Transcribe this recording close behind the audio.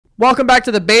Welcome back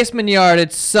to the Basement Yard.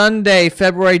 It's Sunday,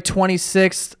 February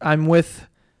 26th. I'm with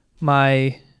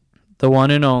the one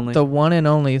and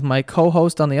only, my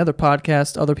co-host on the other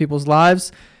podcast, Other People's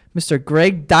Lives, Mr.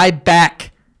 Greg Dybeck.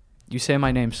 You say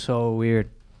my name so weird.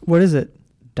 What is it?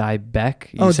 Dybeck?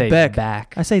 You say Beck.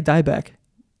 Back. I say Dybeck.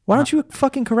 Why don't you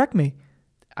fucking correct me?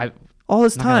 All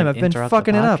this time I've been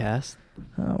fucking it up.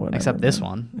 Except this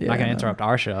one. Yeah, I'm not going to interrupt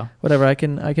our show. Whatever, I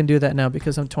can do that now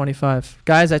because I'm 25.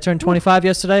 Guys, I turned 25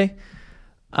 yesterday.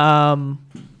 Yeah,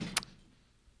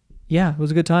 it was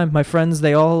a good time. My friends,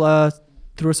 they all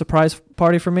threw a surprise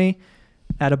party for me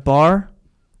at a bar,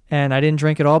 and I didn't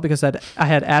drink at all because I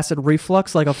had acid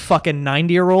reflux like a fucking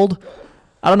 90-year-old.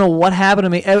 I don't know what happened to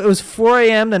me. It was 4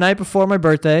 a.m. the night before my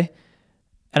birthday,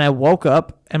 and I woke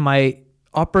up, and my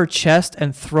upper chest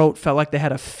and throat felt like they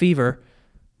had a fever.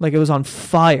 Like it was on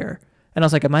fire. And I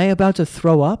was like, am I about to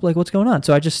throw up? Like, what's going on?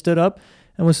 So I just stood up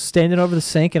and was standing over the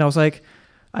sink, and I was like,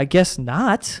 I guess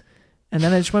not. And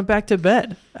then I just went back to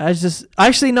bed. I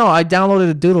downloaded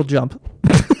a Doodle Jump.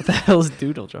 What the hell is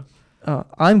Doodle Jump?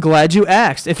 I'm glad you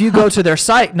asked. If you go to their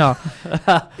site, no.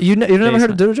 You never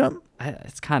heard of Doodle Jump?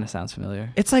 It kind of sounds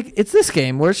familiar. It's this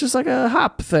game where it's just like a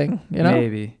hop thing, you know?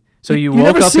 Maybe. So you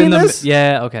woke up in the... This?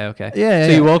 Yeah, okay. Yeah.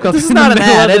 So you woke up this in is not the an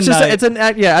middle ad. of the night It's an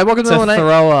ad. Yeah, I woke up in the middle of the night. to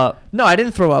throw up. No, I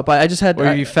didn't throw up. I just had...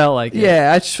 Or you felt like it.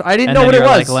 Yeah, I didn't and know what it was.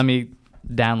 Like, let me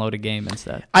download a game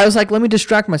instead. I was like, let me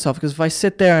distract myself, because if I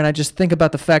sit there and I just think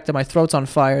about the fact that my throat's on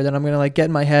fire, then I'm going to like get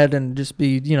in my head and just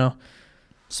be,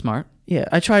 Smart. Yeah,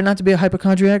 I try not to be a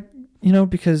hypochondriac,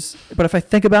 but if I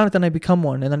think about it, then I become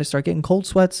one, and then I start getting cold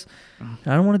sweats. I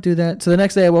don't want to do that. So the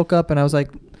next day I woke up and I was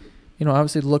like,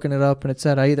 obviously looking it up, and it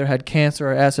said I either had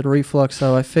cancer or acid reflux,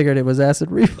 so I figured it was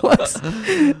acid reflux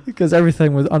because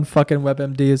everything was on fucking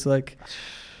WebMD. Is like,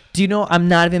 do you know, I'm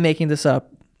not even making this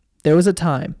up. There was a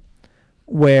time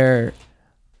where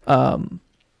my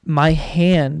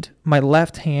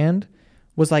left hand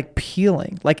was like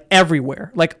peeling, like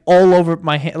everywhere, like all over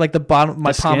my hand, like the bottom,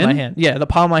 my palm of my hand. Yeah, the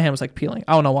palm of my hand was like peeling.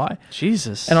 I don't know why.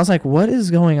 Jesus. And I was like, what is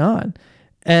going on?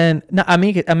 And now I'm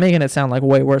making it sound like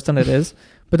way worse than it is.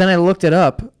 But then I looked it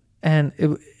up, and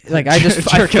I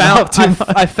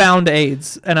found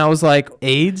AIDS, and I was like,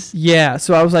 AIDS? Yeah.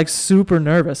 So I was like super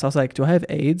nervous. I was like, do I have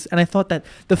AIDS? And I thought that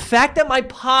the fact that my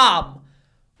palm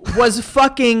was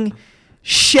fucking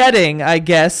shedding, I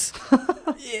guess,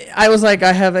 I was like,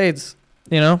 I have AIDS,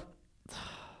 So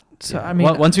yeah. I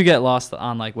mean, once you get lost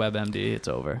on like WebMD, it's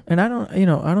over. And I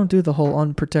don't do the whole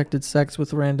unprotected sex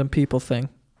with random people thing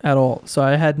at all. So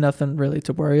I had nothing really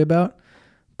to worry about.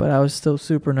 But I was still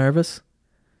super nervous.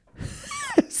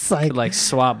 It's like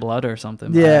swap blood or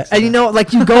something. Yeah, and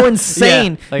you go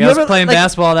insane. Yeah. Like I was playing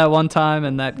basketball that one time,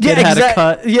 and that kid had a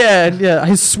cut. Yeah.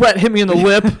 His sweat hit me in the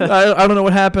lip. I don't know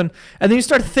what happened. And then you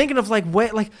start thinking of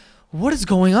what is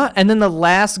going on? And then the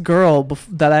last girl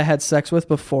that I had sex with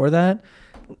before that,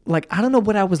 I don't know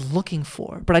what I was looking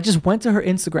for, but I just went to her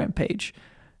Instagram page,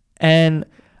 and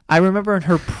I remember in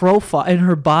her profile, in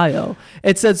her bio,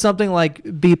 it said something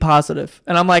like, be positive.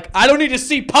 And I'm like, I don't need to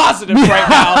see positive right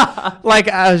now.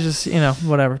 I was just,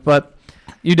 whatever. But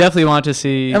you definitely want to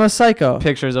see I'm a psycho.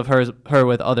 Pictures of her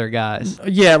with other guys.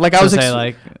 Yeah, I was say or not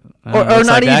like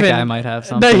even. That guy might have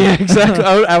something. Yeah, exactly.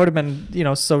 I would have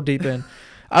been, so deep in.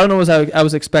 I don't know what I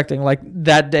was expecting.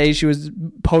 That day she was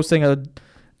posting a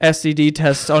STD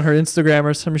test on her Instagram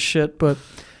or some shit, but...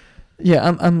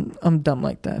 Yeah, I'm dumb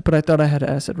like that. But I thought I had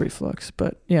acid reflux.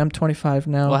 But yeah, I'm 25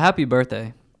 now. Well, happy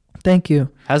birthday. Thank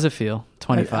you. How's it feel?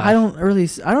 25. I don't.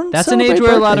 That's an age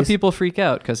where a lot of people freak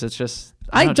out because it's just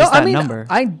number.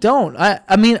 I don't.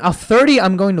 I mean, at 30,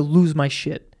 I'm going to lose my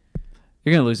shit.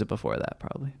 You're gonna lose it before that,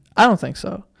 probably. I don't think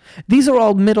so. These are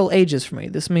all middle ages for me.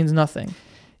 This means nothing.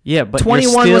 Yeah, but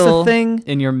 21 you're still was a thing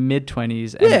in your mid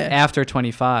 20s, and after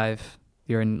 25,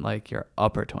 you're in your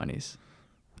upper 20s.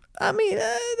 I mean,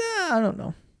 I don't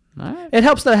know. Right. It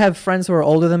helps that I have friends who are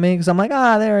older than me because I'm like,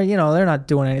 they're not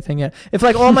doing anything yet. If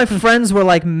all my friends were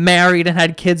married and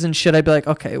had kids and shit, I'd be like,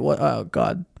 okay, what? Oh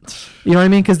God, you know what I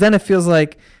mean? Because then it feels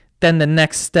like then the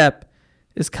next step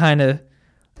is kind of,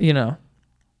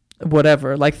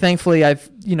 whatever. Thankfully, I've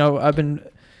been.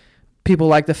 People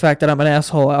like the fact that I'm an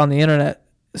asshole on the internet,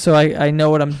 so I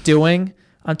know what I'm doing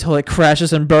until it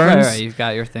crashes and burns. Right, you've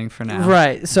got your thing for now.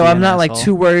 Right, so I'm not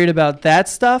too worried about that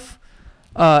stuff.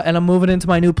 And I'm moving into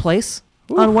my new place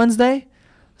on Wednesday.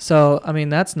 So, I mean,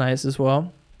 that's nice as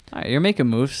well. All right, you're making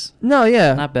moves. No,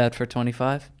 yeah. Not bad for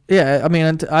 25. Yeah, I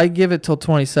mean, I give it till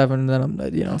 27, and then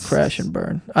I'm, crash and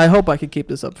burn. I hope I could keep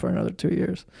this up for another 2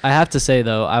 years. I have to say,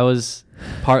 though, I was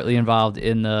partly involved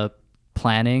in the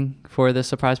planning for this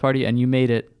surprise party, and you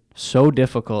made it so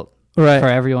difficult Right. for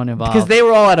everyone involved. Because they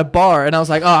were all at a bar, and I was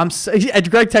like, "Oh,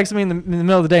 Greg texted me in the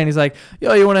middle of the day, and he's like,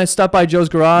 "Yo, you want to stop by Joe's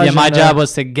Garage?" Yeah, my job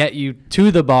was to get you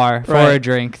to the bar for a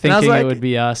drink, thinking like, it would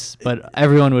be us, but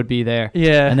everyone would be there.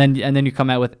 Yeah. And then you come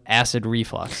out with acid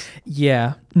reflux.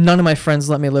 Yeah. None of my friends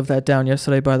let me live that down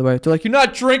yesterday, by the way. They're like, "You're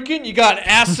not drinking? You got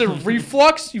acid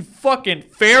reflux? You fucking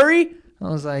fairy?" I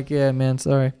was like, "Yeah, man,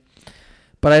 sorry."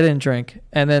 But I didn't drink.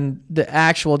 And then the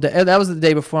actual day, that was the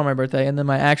day before my birthday. And then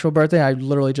my actual birthday, I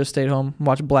literally just stayed home,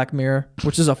 watched Black Mirror,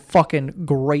 which is a fucking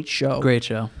great show. Great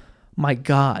show. My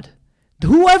God.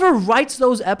 Whoever writes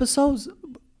those episodes,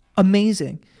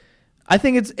 amazing. I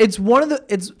think it's one of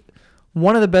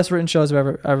the best written shows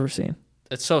I've ever seen.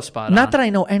 It's so spot on. Not that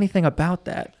I know anything about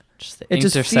that. Just the It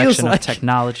just intersection feels of like-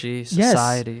 technology,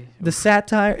 society. Yes, the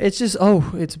satire. It's just,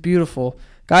 it's beautiful.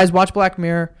 Guys, watch Black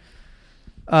Mirror.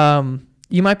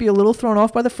 You might be a little thrown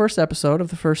off by the first episode of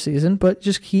the first season, but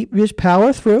just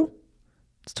power through.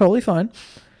 It's totally fine.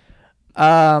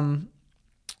 But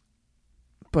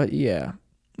yeah,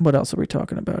 what else are we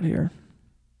talking about here?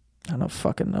 I don't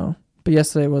fucking know. But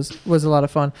yesterday was a lot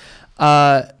of fun.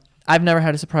 I've never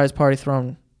had a surprise party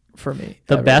thrown for me.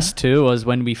 The ever. best too was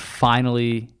when we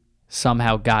finally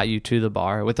somehow got you to the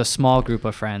bar with a small group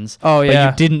of friends. Oh, yeah.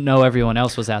 But you didn't know everyone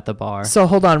else was at the bar. So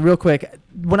hold on real quick.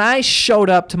 When I showed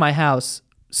up to my house,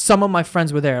 some of my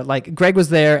friends were there. Like Greg was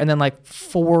there, and then like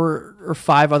 4 or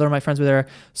 5 other of my friends were there.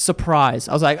 Surprise.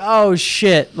 I was like, oh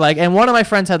shit. Like, and one of my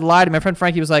friends had lied to me. My friend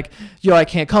Frankie was like, yo, I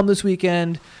can't come this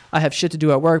weekend. I have shit to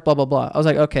do at work, blah, blah, blah. I was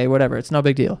like, okay, whatever. It's no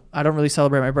big deal. I don't really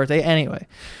celebrate my birthday anyway.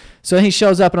 So then he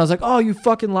shows up, and I was like, oh, you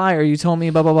fucking liar. You told me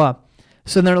blah, blah, blah.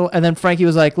 So then Frankie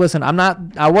was like, listen,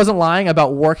 I wasn't lying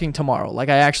about working tomorrow. Like,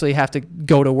 I actually have to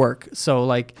go to work. So,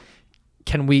 like,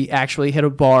 can we actually hit a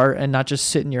bar and not just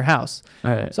sit in your house? All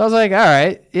right. So I was like, all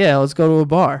right, yeah, let's go to a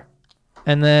bar.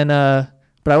 And then,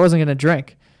 but I wasn't going to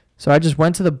drink. So I just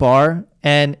went to the bar,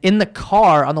 and in the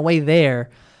car on the way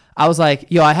there, I was like,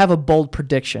 yo, I have a bold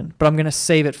prediction, but I'm going to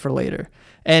save it for later.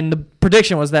 And the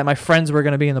prediction was that my friends were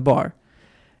going to be in the bar.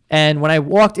 And when I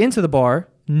walked into the bar,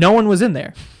 no one was in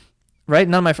there. Right?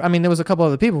 There was a couple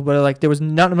other people, but like there was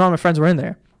none of my friends were in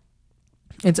there.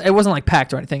 It wasn't like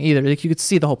packed or anything either. Like you could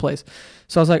see the whole place.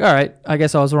 So I was like, all right, I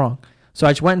guess I was wrong. So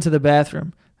I just went into the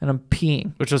bathroom and I'm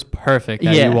peeing. Which was perfect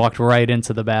that you walked right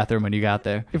into the bathroom when you got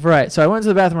there. Right. So I went to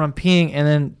the bathroom, I'm peeing, and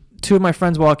then 2 of my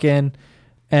friends walk in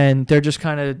and they're just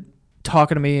kind of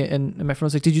talking to me. And my friend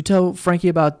was like, did you tell Frankie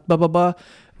about blah, blah, blah?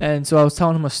 And so I was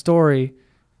telling him a story.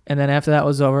 And then after that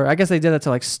was over, I guess they did that to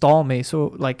like stall me.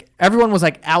 So like everyone was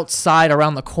like outside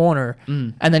around the corner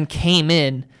and then came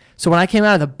in. So when I came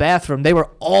out of the bathroom, they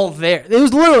were all there. It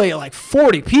was literally like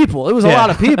 40 people. It was a lot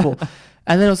of people.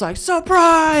 And then it was like,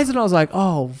 surprise. And I was like,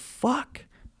 oh, fuck.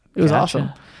 It was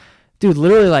awesome. Dude,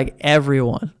 literally like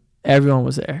everyone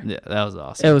was there. Yeah, that was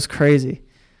awesome. It was crazy.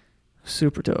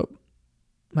 Super dope.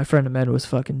 My friend Ahmed was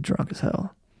fucking drunk as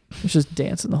hell. He was just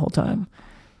dancing the whole time.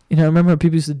 You know, remember when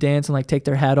people used to dance and like take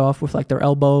their hat off with like their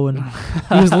elbow, and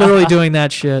he was literally doing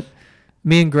that shit.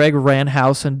 Me and Greg ran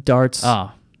house and darts.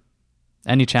 Oh,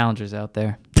 any challengers out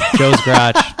there? Joe's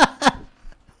Garage,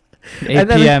 8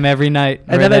 p.m. every night.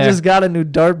 And then I just got a new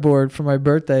dartboard for my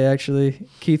birthday. Actually,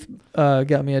 Keith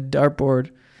got me a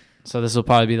dartboard. So this will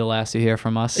probably be the last you hear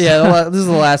from us. Yeah, this is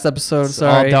the last episode. It's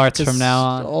Sorry, all darts from now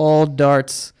on. All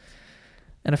darts.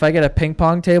 And if I get a ping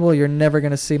pong table, you're never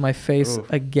gonna see my face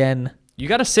again. You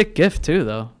got a sick gift too,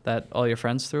 though, that all your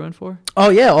friends threw in for?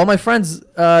 Oh, yeah. All my friends,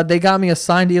 they got me a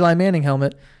signed Eli Manning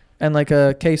helmet and like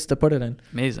a case to put it in.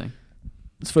 Amazing.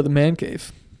 It's for the man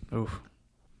cave. Oof.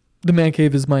 The man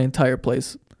cave is my entire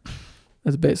place.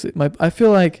 That's basically I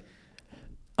feel like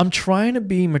I'm trying to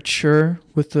be mature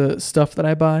with the stuff that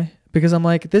I buy because I'm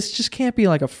like, this just can't be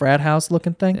like a frat house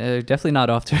looking thing. Definitely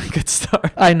not off to a good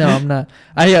start. I know, I'm not.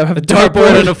 I have a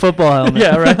dartboard and a football helmet.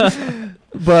 Yeah, right.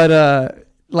 But,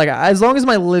 like, as long as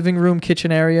my living room kitchen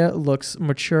area looks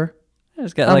mature,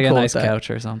 Just got like a nice couch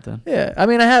or something. Yeah, I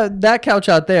mean, I have that couch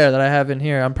out there that I have in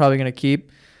here. I'm probably gonna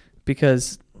keep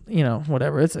because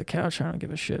whatever. It's a couch. I don't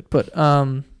give a shit. But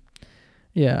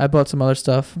yeah, I bought some other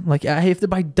stuff. Like I have to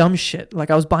buy dumb shit.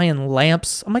 Like I was buying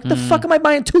lamps. I'm like, the fuck am I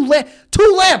buying two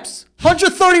lamps?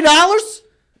 $130?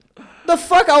 The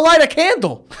fuck? I'll light a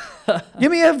candle.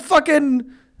 Give me a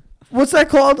fucking what's that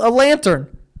called? A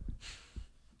lantern.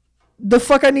 The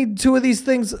fuck I need 2 of these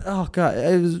things. Oh god,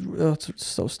 it's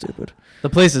so stupid. The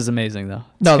place is amazing though.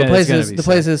 No, the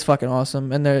place is fucking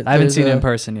awesome. And I haven't seen it in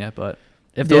person yet, but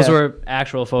if those were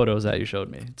actual photos that you showed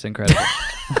me, it's incredible.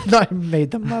 No, I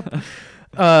made them up.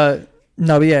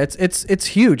 No, but yeah, it's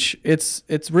huge.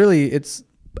 It's really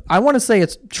I want to say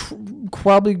it's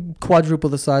probably quadruple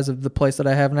the size of the place that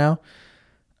I have now.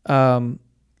 Um,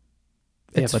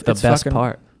 Yeah, it's, but the it's best fucking-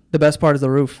 part. The best part is the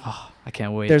roof. Oh, I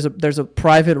can't wait. There's a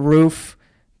private roof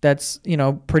that's, you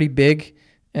know, pretty big,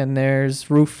 and there's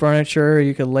roof furniture.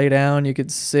 You could lay down, you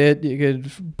could sit, you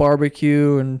could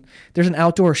barbecue, and there's an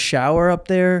outdoor shower up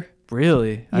there.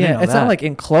 Really? I didn't Yeah, know it's that. not like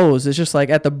enclosed. It's just like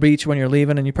at the beach when you're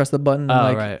leaving and you press the button. And Oh,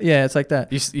 like, right. Yeah, it's like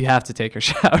that. You have to take your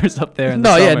showers up there in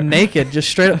No, the yeah, summer. naked, just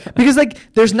straight up. Because like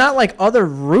there's not like other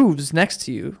roofs next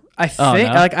to you. I Oh, think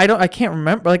no? like I can't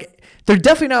remember. Like they're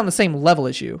definitely not on the same level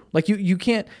as you. Like you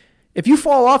can't. If you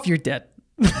fall off, you're dead.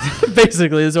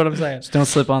 Basically, is what I'm saying. Just don't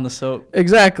slip on the soap.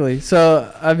 Exactly.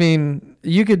 So I mean,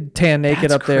 you could tan naked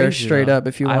That's up there crazy, straight though. up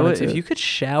if you wanted to. If you could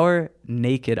shower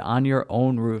naked on your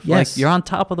own roof, Yes. like you're on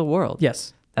top of the world.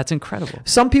 Yes. That's incredible.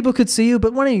 Some people could see you,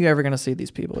 but when are you ever going to see these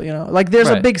people? You know, like there's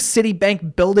a Right. big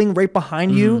Citibank building right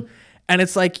behind you, and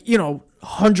it's like, you know,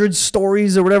 100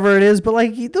 stories or whatever it is, but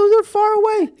like those are far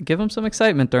away. Give them some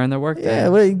excitement during their work Yeah, day.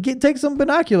 well, take some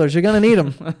binoculars. You're going to need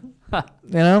them.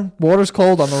 You know, water's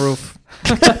cold on the roof.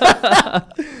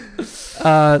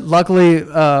 Luckily,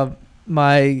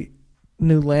 my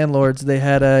new landlords, they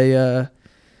had a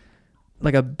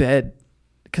like a bed,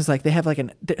 because like they have like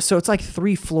so it's like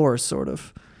 3 floors sort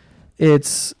of.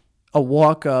 It's a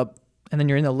walk up, and then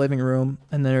you're in the living room,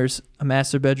 and there's a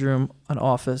master bedroom, an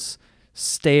office,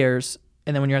 stairs,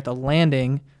 and then when you're at the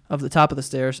landing of the top of the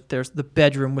stairs, there's the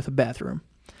bedroom with a bathroom.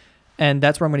 And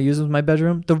that's where I'm going to use as my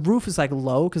bedroom. The roof is like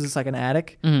low because it's like an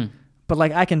attic, but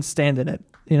like I can stand in it,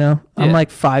 you know? I'm Yeah.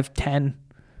 like 5'10"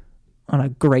 on a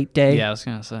great day. Yeah, I was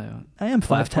gonna say. I am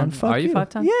 5'10". Fuck Are you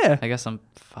 5'10"? Yeah. I guess I'm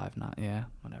 5'9". Yeah,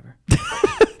 whatever.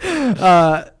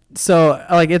 So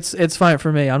like it's fine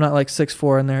for me. I'm not like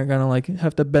 6'4" and they're gonna like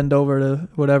have to bend over to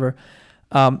whatever.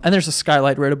 And there's a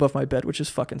skylight right above my bed, which is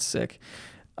fucking sick.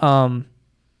 And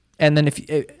then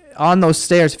on those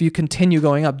stairs, if you continue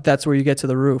going up, that's where you get to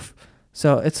the roof.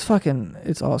 So it's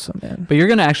awesome, man. But you're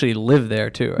gonna actually live there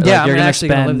too. Right? Yeah, Like, you're I'm actually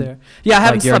gonna live there. Yeah, I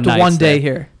haven't like, your slept one nights day there.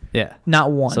 here. Yeah.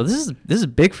 Not one. So this is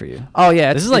big for you. Oh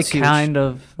yeah, This is like it's huge. kind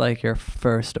of like your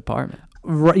first apartment,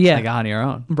 Yeah, like on your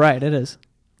own. right. It is,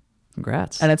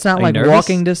 Congrats. and it's not Are you like nervous?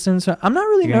 walking distance. I'm not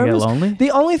really You gonna nervous. get lonely?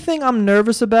 The only thing I'm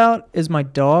nervous about is my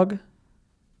dog.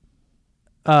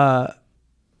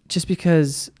 Just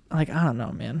because, like, I don't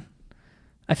know, man.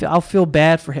 I'll feel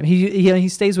bad for him. He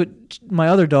stays with my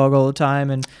other dog all the time,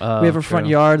 and we have a front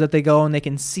yard that they go and they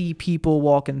can see people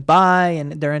walking by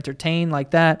and they're entertained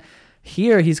like that.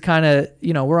 Here, he's kind of,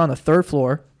 you know, we're on the 3rd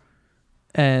floor,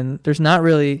 and there's not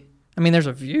really. I mean, there's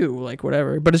a view, like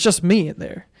whatever, but it's just me in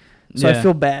there. So I Yeah.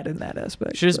 feel bad in that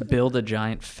aspect. You should just but- build a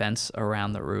giant fence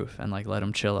around the roof and like let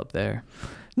them chill up there.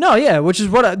 No, yeah, which is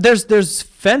what there's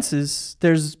fences,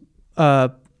 there's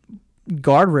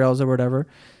guardrails or whatever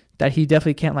that he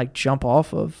definitely can't like jump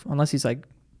off of unless he's like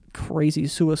crazy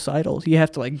suicidal. You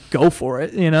have to like go for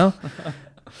it, you know?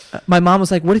 My mom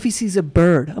was like, "What if he sees a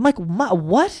bird?" I'm like,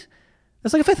 "What?"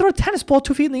 It's like if I throw a tennis ball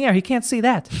 2 feet in the air, he can't see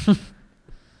that.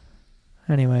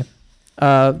 Anyway,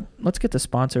 let's get the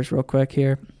sponsors real quick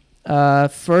here.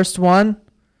 First one,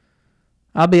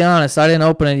 I'll be honest, I didn't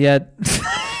open it yet.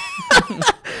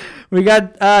 We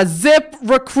got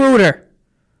ZipRecruiter.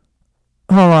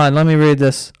 Hold on, let me read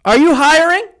this. Are you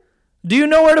hiring? Do you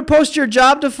know where to post your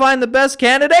job to find the best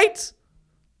candidates?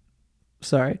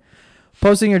 Sorry.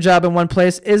 Posting your job in one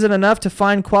place isn't enough to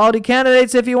find quality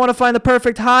candidates. If you want to find the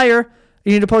perfect hire,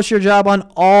 you need to post your job on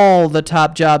all the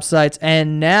top job sites,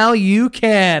 and now you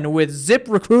can with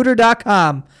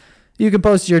ZipRecruiter.com. You can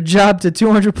post your job to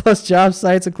 200 plus job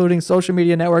sites, including social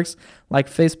media networks like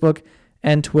Facebook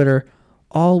and Twitter,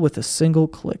 all with a single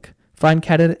click. Find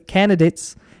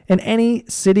candidates in any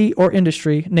city or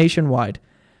industry nationwide.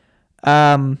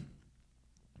 No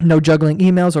juggling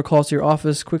emails or calls to your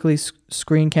office. Quickly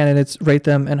screen candidates, rate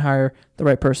them, and hire the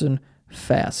right person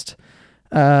fast.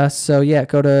 So yeah,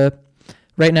 go to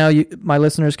right now. My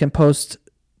listeners can post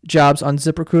jobs on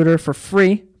ZipRecruiter for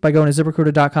free by going to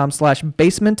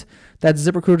ZipRecruiter.com/basement. That's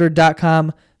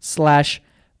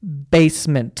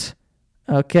ZipRecruiter.com/basement.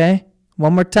 Okay,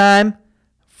 one more time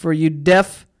for you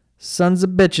deaf sons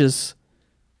of bitches.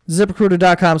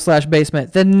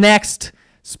 ZipRecruiter.com/basement. The next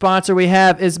sponsor we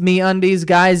have is MeUndies.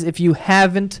 Guys, if you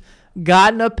haven't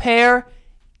gotten a pair,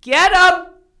 get them.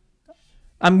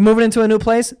 I'm moving into a new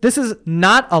place. This is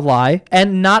not a lie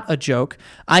and not a joke.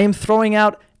 I am throwing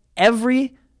out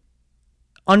every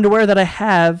underwear that I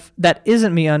have that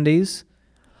isn't MeUndies,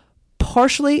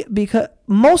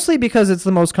 mostly because it's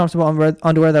the most comfortable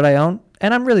underwear that I own,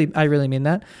 and I really mean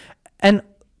that, and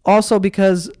also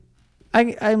because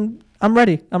I'm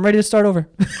ready. I'm ready to start over.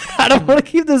 I don't want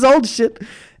to keep this old shit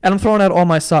And I'm throwing out all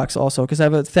my socks also because I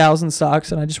have 1,000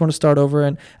 socks and I just want to start over.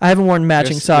 And I haven't worn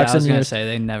matching socks I was in gonna years. say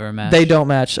they never match. They don't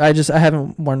match. I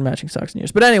haven't worn matching socks in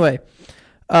years. But anyway,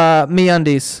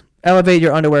 MeUndies. Elevate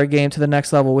your underwear game to the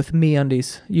next level with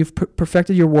MeUndies. You've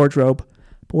perfected your wardrobe.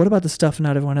 But what about the stuff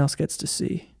not everyone else gets to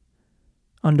see?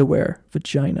 Underwear,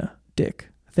 vagina, dick,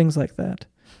 things like that.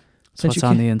 So what's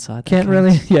on the inside? Can't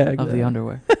really, yeah, exactly. Of the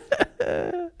underwear.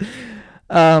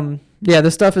 Yeah,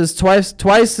 this stuff is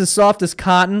twice as soft as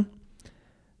cotton.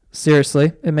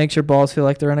 Seriously, it makes your balls feel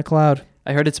like they're in a cloud.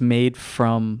 I heard it's made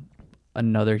from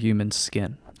another human's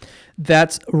skin.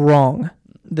 That's wrong.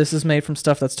 This is made from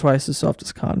stuff that's twice as soft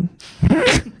as cotton.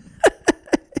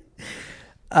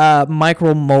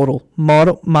 Micromodal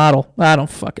model. I don't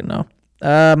fucking know.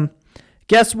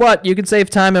 Guess what? You can save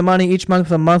time and money each month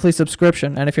with a monthly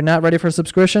subscription. And if you're not ready for a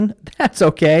subscription, that's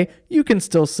okay. You can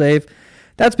still save.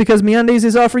 That's because MeUndies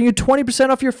is offering you 20%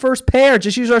 off your first pair.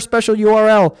 Just use our special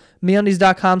URL,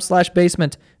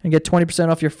 MeUndies.com/basement, and get 20%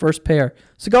 off your first pair.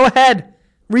 So go ahead.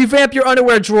 Revamp your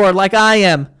underwear drawer like I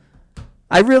am.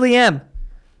 I really am.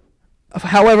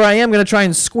 However, I am going to try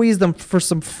and squeeze them for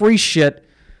some free shit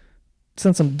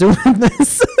since I'm doing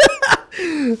this.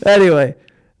 Anyway,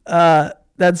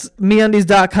 that's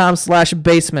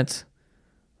MeUndies.com/basement.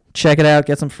 Check it out.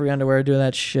 Get some free underwear. Do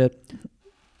that shit.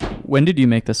 When did you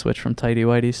make the switch from tighty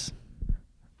whities?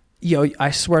 Yo,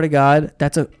 I swear to God,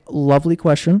 that's a lovely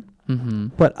question. Mm-hmm.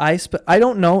 But I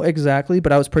don't know exactly,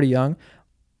 but I was pretty young.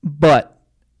 But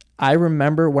I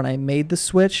remember when I made the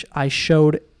switch, I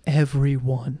showed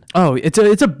everyone. Oh, it's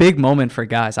a big moment for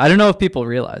guys. I don't know if people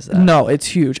realize that. No, it's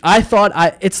huge. I thought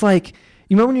it's like,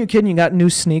 you remember when you were a kid and you got new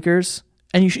sneakers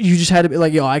and you just had to be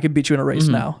like, yo, I could beat you in a race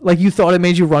now. Like you thought it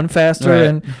made you run faster.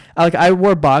 Right. And I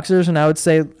wore boxers and I would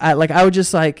say I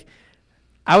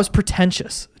was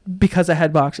pretentious because I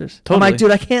had boxers. Totally. I'm like,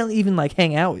 dude, I can't even like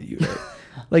hang out with you.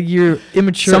 Like you're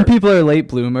immature. Some people are late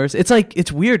bloomers. It's like,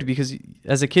 it's weird because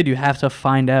as a kid you have to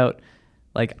find out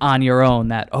like on your own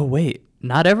that, oh wait,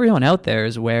 not everyone out there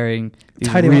is wearing these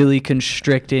Tighty really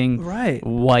constricting right.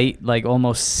 white, like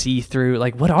almost see-through,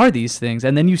 like what are these things?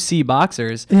 And then you see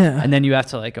boxers, and then you have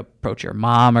to like approach your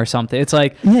mom or something. It's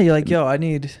like, yeah, you're like, yo, I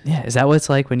need. Yeah, is that what it's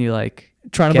like when you like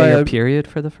trying to get buy your a period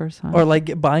for the first time? or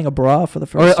like buying a bra for the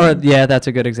first or time? yeah, that's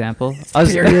a good example.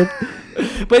 Period.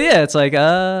 But yeah, it's like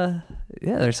yeah,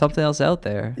 there's something else out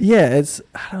there. Yeah, it's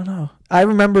I don't know. I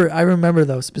remember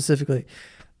though specifically.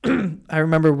 I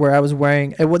remember where I was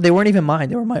wearing. They weren't even mine.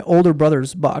 They were my older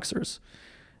brother's boxers,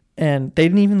 and they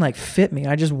didn't even like fit me.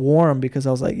 I just wore them because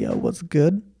I was like, "Yo, what's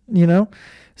good?" You know.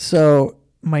 So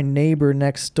my neighbor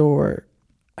next door,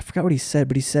 I forgot what he said,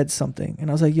 but he said something,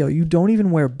 and I was like, "Yo, you don't even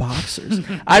wear boxers."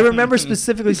 I remember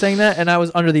specifically saying that, and I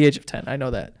was under the age of 10. I know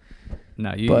that.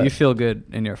 No, you feel good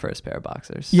in your first pair of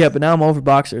boxers. Yeah, but now I'm over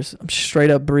boxers. I'm straight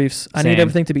up briefs. I need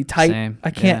everything to be tight. Same. I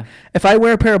can't. Yeah. If I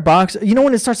wear a pair of boxers, you know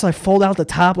when it starts to like fold out the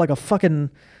top like a fucking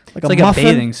it's like a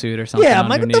bathing suit or something. Yeah, I'm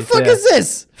like, what the fuck is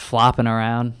this? Flopping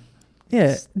around.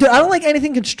 Yeah, dude, I don't like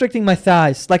anything constricting my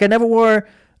thighs. Like I never wore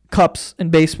cups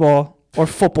in baseball or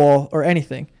football or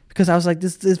anything because I was like,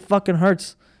 this fucking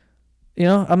hurts. You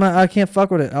know, I can't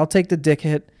fuck with it. I'll take the dick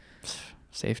hit.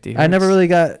 Safety hurts. I never really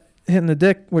got hit in the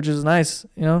dick, which is nice.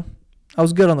 You know, I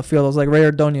was good on the field. I was like Ray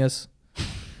Ordonez.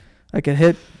 I could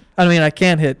hit. I mean, I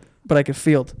can't hit, but I could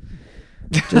field.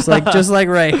 Just like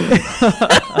Ray.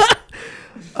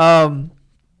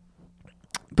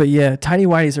 But yeah, tighty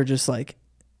whities are just like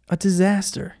a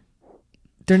disaster.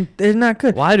 They're not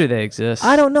good. Why do they exist?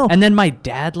 I don't know. And then my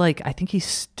dad, like, I think he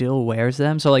still wears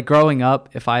them. So like growing up,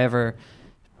 if I ever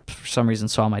for some reason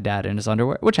saw my dad in his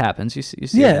underwear, which happens, you see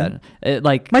yeah. That.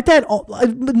 Like my dad,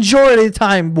 majority of the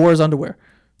time wore his underwear.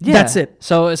 Yeah. That's it.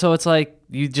 So it's like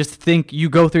you just think you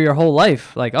go through your whole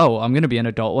life like, oh, I'm gonna be an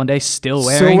adult one day, still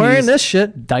wearing this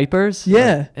shit, diapers.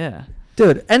 Yeah, like, yeah,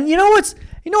 dude. And you know what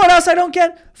else I don't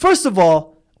get? First of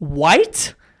all,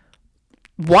 white.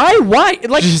 Why? Like,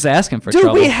 you're just asking for dude,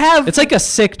 trouble. It's like a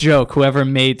sick joke. Whoever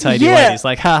made tighty whities,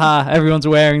 like, haha, everyone's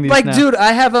wearing these. Like, now. Dude,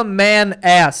 I have a man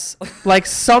ass. Like,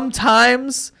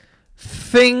 sometimes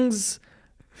things,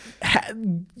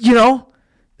 you know.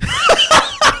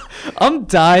 I'm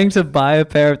dying to buy a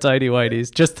pair of tighty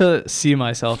whities just to see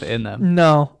myself in them.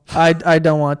 No, I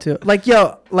don't want to. Like,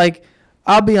 yo, like,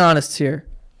 I'll be honest here.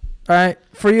 All right,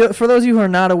 for those of you who are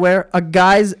not aware, a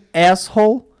guy's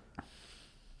asshole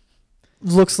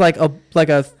looks like a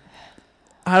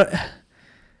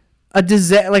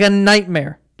disaster, like a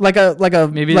nightmare, like a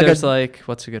maybe like there's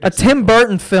what's a good example? Tim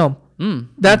Burton film.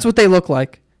 That's what they look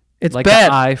like. It's like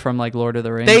bad. The eye from like Lord of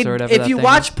the Rings or whatever. If you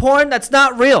watch porn, that's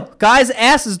not real. Guys'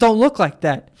 asses don't look like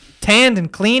that. Tanned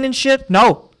and clean and shit.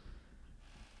 No.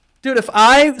 Dude, if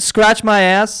I scratch my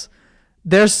ass,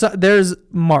 there's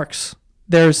marks.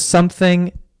 There's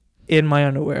something in my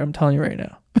underwear. I'm telling you right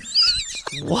now.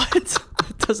 What?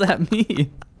 What does that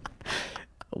mean?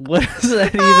 What does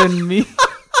that even mean?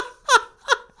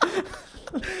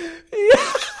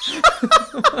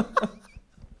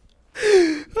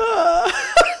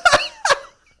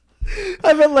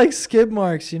 I meant like skid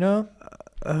marks, you know?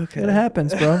 Okay. It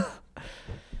happens, bro.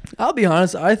 I'll be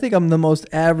honest. I think I'm the most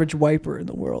average wiper in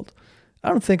the world. I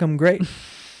don't think I'm great.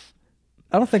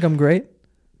 I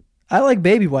like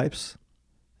baby wipes.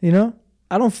 You know?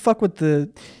 I don't fuck with the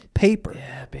paper.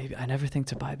 Yeah, baby. I never think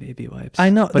to buy baby wipes. I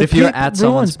know. But the if you're paper at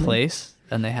someone's ruins me. place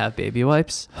and they have baby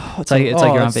wipes, It's like you're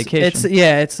on vacation.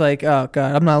 It's like, oh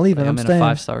God, I'm not leaving. like I'm in staying. a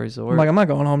 5-star resort. I'm like, I'm not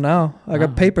going home now. I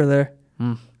got Oh. paper there.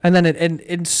 Mm. And then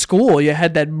in school, you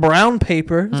had that brown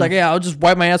paper. It's like, yeah, I'll just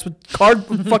wipe my ass with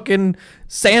fucking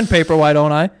sandpaper. Why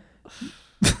don't I?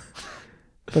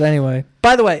 But anyway,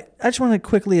 by the way, I just want to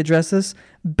quickly address this.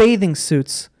 Bathing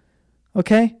suits.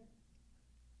 Okay?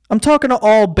 I'm talking to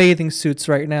all bathing suits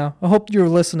right now. I hope you're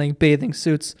listening, bathing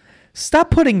suits. Stop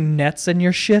putting nets in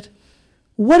your shit.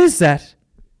 What is that?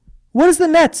 What is the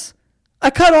nets?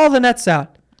 I cut all the nets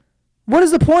out. What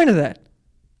is the point of that?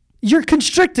 You're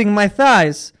constricting my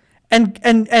thighs and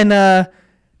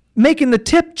making the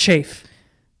tip chafe.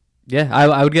 Yeah,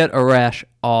 I would get a rash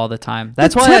all the time.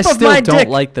 That's The why I tip of still my don't dick.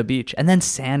 like the beach. And then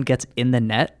sand gets in the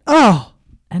net, Oh,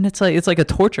 and it's like a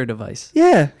torture device.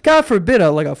 yeah. God forbid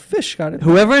a fish got it.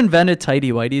 Whoever invented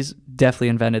tighty whities definitely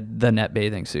invented the net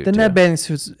bathing suit. The too. net bathing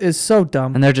suits is so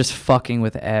dumb. And they're just fucking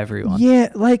with everyone.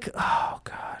 Yeah, like, oh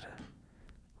God.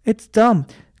 It's dumb.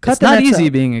 Cut It's the not nets easy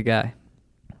out. being a guy.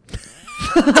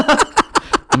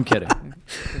 I'm kidding.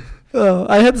 Oh,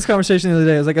 I had this conversation the other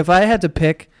day. I was like, if I had to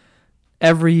pick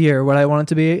every year what I wanted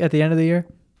to be at the end of the year,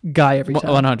 guy every time.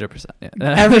 100%. Yeah.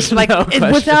 Every, like, No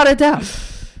question. without a doubt.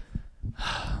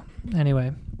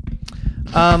 Anyway.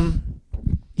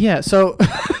 Yeah, so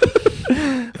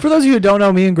for those of you who don't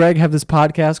know, me and Greg have this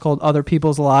podcast called Other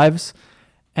People's Lives.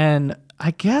 And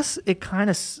I guess it kind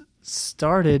of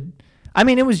started... I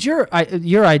mean, it was your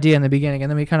idea in the beginning, and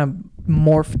then we kind of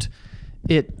morphed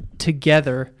it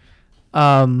together.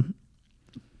 But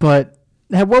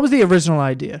what was the original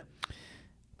idea?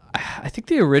 I think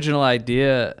the original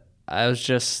idea, I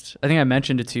think I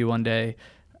mentioned it to you one day,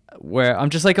 where I'm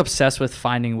just like obsessed with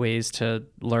finding ways to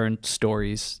learn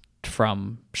stories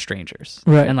from strangers.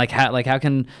 Right. And like how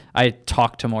can I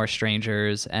talk to more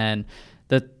strangers? And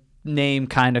the name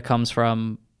kind of comes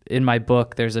from, in my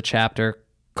book, there's a chapter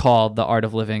called The Art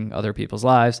of Living Other People's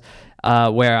Lives,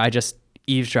 where I just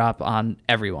eavesdrop on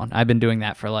everyone. I've been doing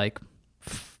that for like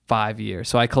 5 years.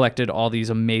 So I collected all these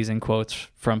amazing quotes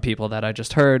from people that I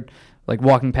just heard, like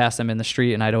walking past them in the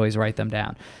street, and I'd always write them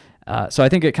down. So I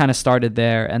think it kind of started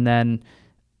there. And then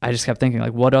I just kept thinking,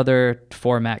 like, what other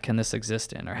format can this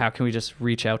exist in? Or how can we just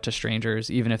reach out to strangers,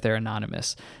 even if they're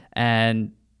anonymous?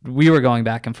 And we were going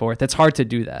back and forth. It's hard to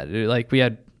do that. Like, we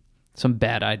had some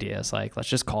bad ideas, like, let's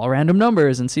just call random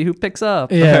numbers and see who picks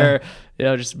up. Yeah.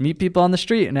 Or, just meet people on the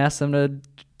street and ask them to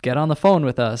get on the phone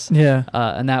with us. Yeah.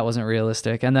 And that wasn't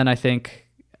realistic. And then I think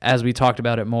as we talked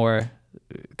about it more,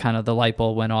 kind of the light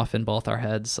bulb went off in both our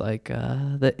heads, like,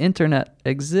 the internet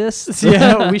exists.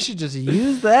 Yeah, we should just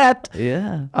use that.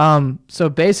 Yeah. So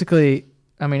basically,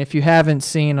 I mean, if you haven't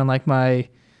seen on like my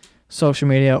social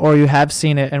media, or you have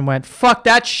seen it and went, fuck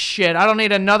that shit, I don't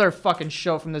need another fucking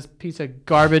show from this piece of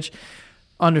garbage,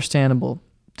 understandable,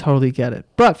 totally get it.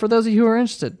 But for those of you who are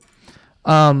interested,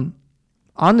 on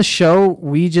the show,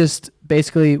 we've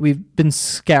been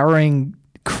scouring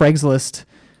Craigslist.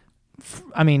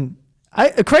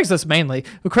 Craigslist mainly.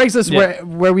 Craigslist, Yeah.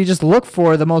 where we just look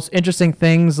for the most interesting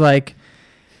things. Like,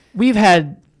 we've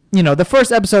had, the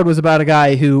first episode was about a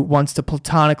guy who wants to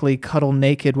platonically cuddle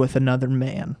naked with another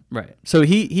man. Right. So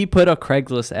he put a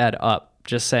Craigslist ad up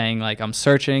just saying, like, I'm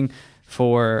searching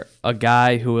for a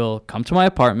guy who will come to my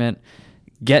apartment,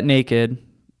 get naked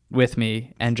with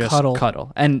me, and just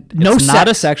cuddle. And No it's not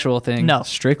a sex. sexual thing. No.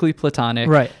 Strictly platonic.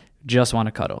 Right. Just want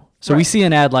to cuddle. So Right. we see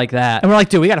an ad like that. And we're like,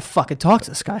 dude, we got to fucking talk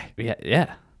to this guy.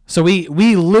 Yeah. So we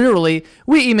literally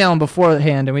email him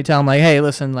beforehand, and we tell him, like, hey,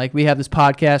 listen, like, we have this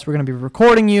podcast, we're going to be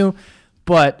recording you,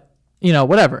 but,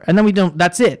 whatever. And then we don't,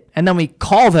 that's it. And then we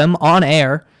call them on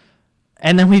air,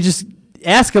 and then we just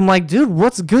ask them, like, dude,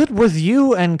 what's good with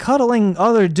you and cuddling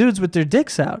other dudes with their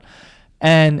dicks out?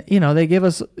 And, they give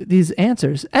us these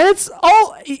answers. And it's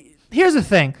all, here's the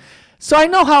thing. So I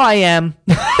know how I am.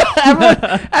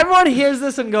 Everyone hears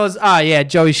this and goes, yeah,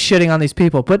 Joey's shitting on these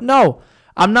people. But no,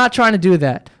 I'm not trying to do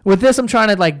that. With this, I'm trying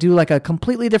to, like, do, like, a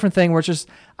completely different thing where it's just,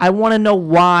 I want to know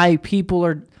why people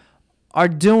are are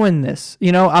doing this.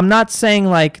 You know, I'm not saying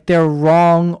like they're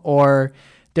wrong or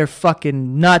they're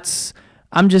fucking nuts.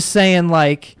 I'm just saying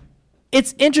like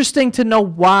it's interesting to know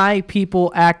why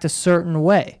people act a certain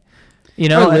way. You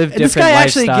know, or live this different guy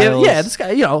actually lifestyles. this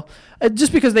guy, you know,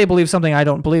 just because they believe something I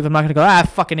don't believe, I'm not going to go,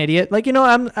 fucking idiot. Like, you know,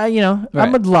 I'm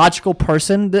a logical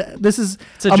person. This is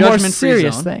It's a more judgment-free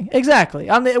serious zone. thing. Exactly.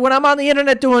 When I'm on the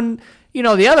internet doing, you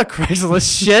know, the other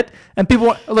Craigslist shit, and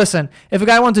people listen. If a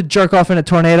guy wants to jerk off in a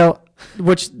tornado,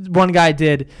 which one guy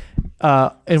did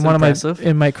in one impressive.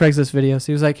 of my Craigslist videos,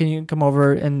 he was like, "Can you come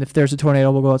over? And if there's a tornado,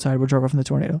 we'll go outside. We'll jerk off in the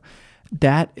tornado."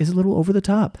 That is a little over the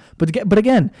top. But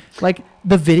again, like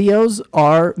the videos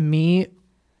are me,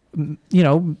 you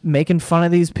know, making fun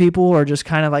of these people or just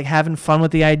kind of like having fun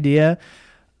with the idea.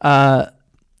 But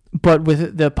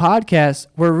with the podcast,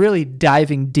 we're really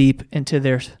diving deep into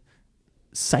their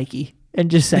psyche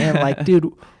and just saying like, dude,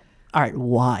 all right,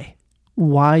 why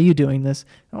are you doing this?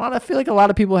 I feel like a lot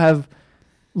of people have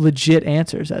legit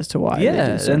answers as to why.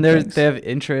 Yeah, they and things. they have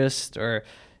interest, or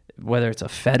whether it's a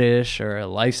fetish or a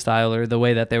lifestyle or the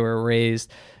way that they were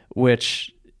raised,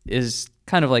 which is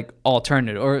kind of like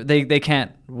alternative, or they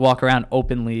can't walk around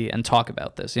openly and talk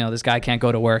about this. You know, this guy can't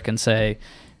go to work and say,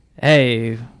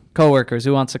 "Hey, coworkers,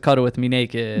 who wants to cuddle with me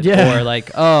naked?" Yeah. Or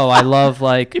like, "Oh, I love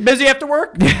like You busy after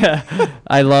work? yeah,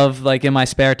 I love like in my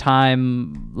spare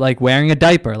time like wearing a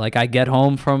diaper. Like I get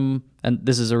home from, and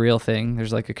this is a real thing,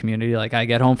 there's like a community, like I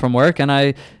get home from work and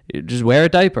I just wear a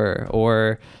diaper."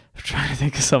 Or I'm trying to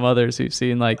think of some others we've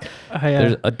seen, like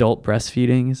there's adult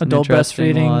breastfeeding is an Adult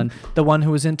interesting breastfeeding. one. The one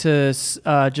who was into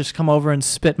just come over and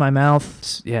spit my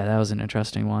mouth, Yeah, that was an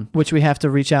interesting one. which we have to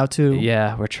reach out to.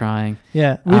 Yeah, we're trying.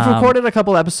 Yeah, we've Um, recorded a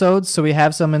couple episodes, so we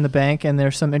have some in the bank, and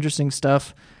there's some interesting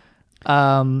stuff.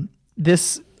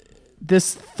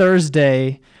 This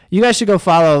Thursday, you guys should go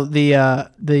follow the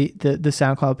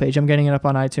SoundCloud page. I'm getting it up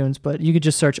on iTunes, but you could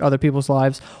just search Other People's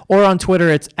Lives, or on Twitter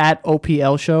it's at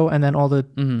OPL Show, and then all the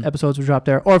episodes will drop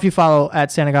there. Or if you follow at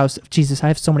Santagato, Jesus, I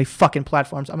have so many fucking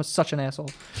platforms. I'm such an asshole.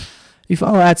 You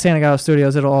follow at Santagato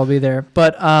Studios, it'll all be there.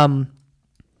 But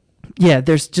yeah,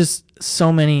 there's just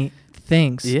so many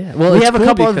things. Yeah, well, we it's have a cool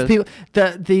couple of because- people.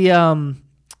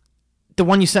 The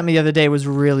one you sent me the other day was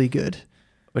really good.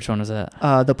 Which one was that?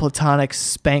 The platonic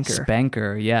spanker.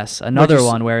 Spanker, yes. Another is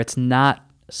one where it's not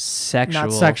sexual.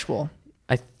 Not sexual.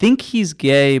 I think he's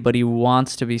gay, but he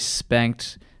wants to be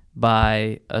spanked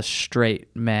by a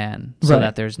straight man so Right.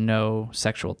 that there's no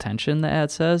sexual tension, the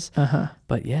ad says. Uh-huh.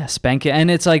 But yeah, spanking.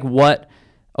 And it's like, what?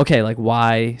 Okay, like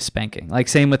why spanking? Like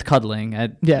same with cuddling.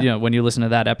 Yeah. You know, when you listen to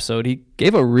that episode, he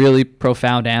gave a really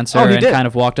profound answer Oh, he and did. kind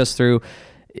of walked us through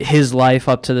his life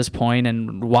up to this point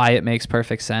and why it makes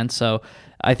perfect sense. So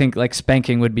I think like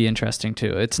spanking would be interesting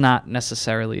too. It's not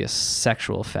necessarily a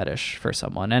sexual fetish for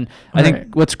someone. And I Right.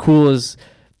 think what's cool is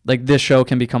like this show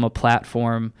can become a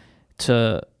platform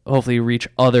to hopefully reach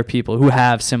other people who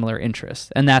have similar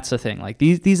interests. And that's the thing. Like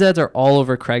these ads are all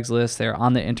over Craigslist. They're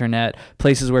on the internet,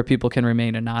 places where people can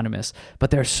remain anonymous. But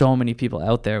there are so many people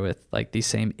out there with like these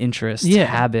same interests, Yeah.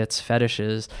 habits,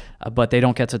 fetishes, but they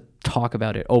don't get to talk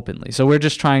about it openly. So we're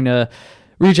just trying to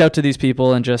reach out to these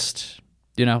people and just,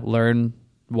 you know, learn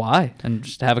why and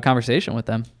just have a conversation with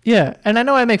them. Yeah, and I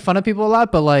know I make fun of people a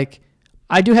lot, but like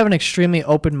I do have an extremely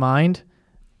open mind,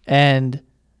 and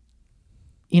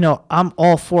you know, I'm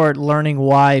all for learning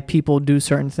why people do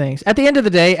certain things. At the end of the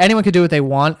day, anyone can do what they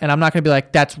want, and I'm not going to be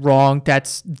like, that's wrong,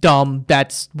 that's dumb,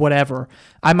 that's whatever.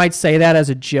 I might say that as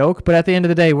a joke, but at the end of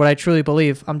the day, what I truly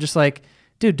believe, I'm just like,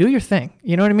 dude, do your thing.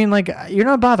 You know what I mean? Like, you're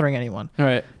not bothering anyone. All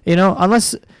right. You know,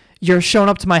 unless you're showing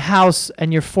up to my house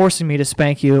and you're forcing me to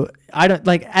spank you. I don't,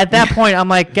 like, at that point, I'm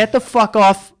like, get the fuck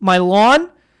off my lawn.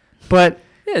 But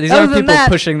Yeah, these other aren't than people that,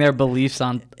 pushing their beliefs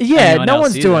on yeah, anyone no else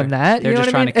one's either. doing that. They're You know just what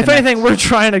I trying mean? to If connect. anything, we're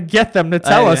trying to get them to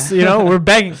tell yeah. us. You know, we're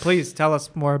begging, please tell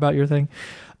us more about your thing.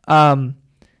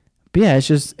 But yeah, it's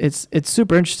just it's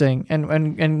super interesting. And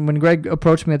when Greg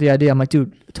approached me with the idea, I'm like,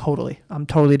 dude, I'm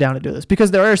totally down to do this,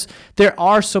 because there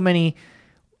are so many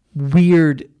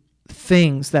weird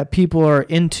things that people are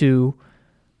into,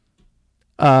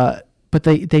 but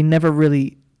they never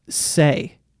really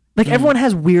say. Like everyone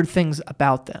has weird things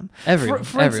about them. Everyone,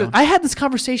 For everyone. instance, I had this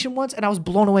conversation once, and I was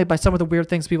blown away by some of the weird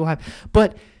things people have.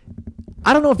 But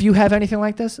I don't know if you have anything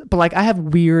like this, but like I have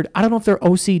weird, I don't know if they're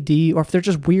OCD or if they're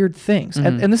just weird things.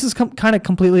 And this is kind of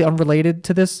completely unrelated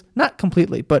to this. Not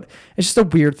completely, but it's just a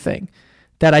weird thing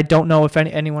that I don't know if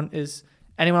anyone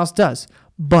else does.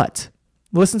 But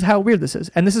listen to how weird this is.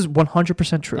 And this is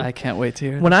 100% true. I can't wait to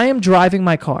hear When I am driving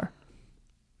my car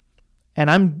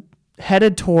and I'm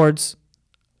headed towards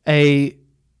a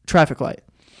traffic light,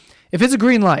 if it's a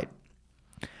green light,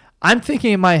 I'm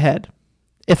thinking in my head,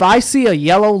 if I see a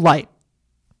yellow light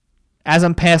as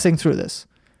I'm passing through this,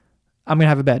 I'm going to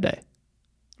have a bad day.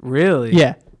 Really?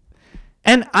 Yeah.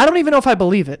 And I don't even know if I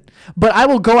believe it, but I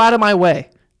will go out of my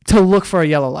way to look for a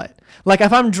yellow light. Like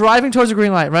if I'm driving towards a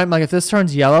green light, right? Like if this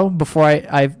turns yellow before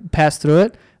I pass through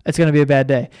it, it's going to be a bad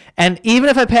day. And even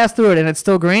if I pass through it and it's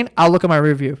still green, I'll look at my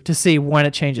rear view to see when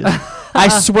it changes. I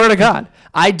swear to God,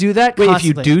 I do that Wait,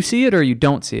 constantly. if you do see it or you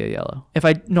don't see a yellow? If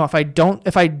I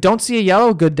don't see a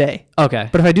yellow, good day. Okay.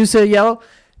 But if I do see a yellow,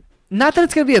 not that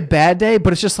it's going to be a bad day,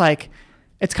 but it's just like,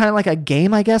 it's kind of like a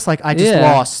game, I guess. Like I just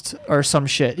lost or some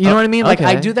shit. You know what I mean? Like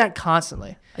I do that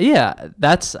constantly. Yeah,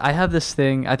 I have this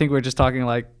thing. I think we're just talking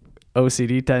like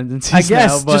OCD tendencies. I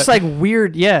guess now, just like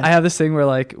weird. Yeah. I have this thing where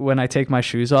like when I take my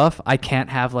shoes off, I can't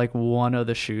have like one of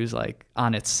the shoes like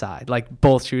on its side. Like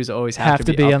both shoes always have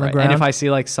to be on the upright. ground. And if I see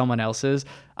like someone else's,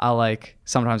 I'll like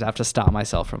sometimes have to stop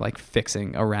myself from like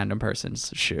fixing a random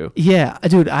person's shoe. Yeah,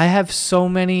 dude, I have so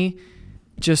many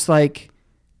just like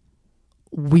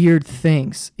weird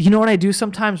things. You know what I do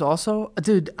sometimes also?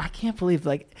 Dude, I can't believe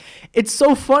like it's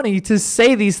so funny to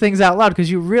say these things out loud because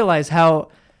you realize how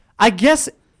I guess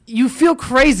you feel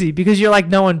crazy because you're like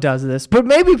no one does this, but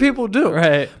maybe people do.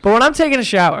 Right. But when I'm taking a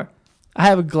shower, I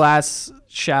have a glass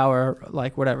shower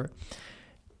like whatever.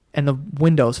 And the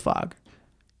windows fog.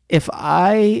 If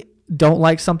I don't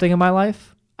like something in my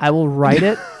life, I will write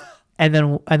it and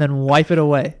then wipe it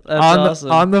away. That's on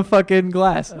awesome. on the fucking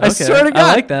glass. Okay. I swear to God.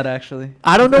 I like that actually.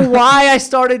 I don't know why I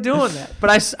started doing that,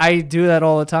 but I do that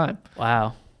all the time.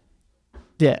 Wow.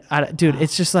 Yeah, dude,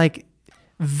 it's just like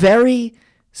very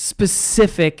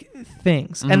specific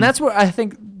things. And that's where I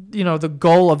think, you know, the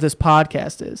goal of this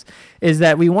podcast is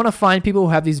that we want to find people who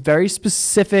have these very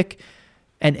specific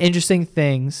and interesting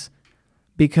things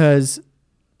because,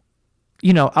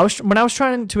 you know, when I was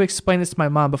trying to explain this to my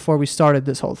mom before we started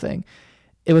this whole thing,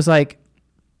 it was like,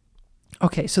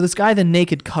 okay, so this guy, the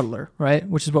Naked Cuddler, right?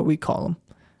 Which is what we call him.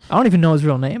 I don't even know his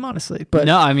real name, honestly. But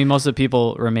no, I mean, most of the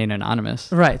people remain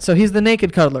anonymous. Right. So he's the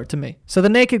Naked Cuddler to me. So the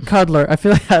Naked Cuddler, I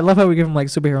feel like I love how we give him like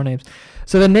superhero names.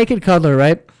 So the Naked Cuddler,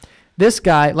 right? This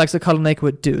guy likes to cuddle naked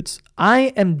with dudes.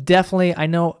 I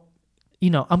know,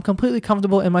 you know, I'm completely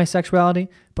comfortable in my sexuality,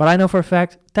 but I know for a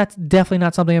fact that's definitely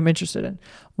not something I'm interested in.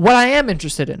 What I am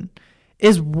interested in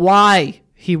is why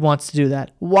he wants to do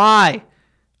that. Why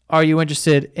are you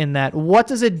interested in that? What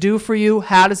does it do for you?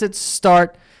 How does it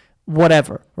start?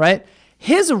 Whatever, right?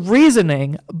 His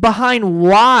reasoning behind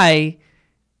why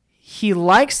he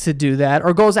likes to do that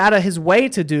or goes out of his way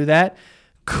to do that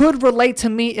could relate to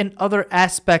me in other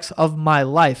aspects of my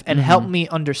life and help me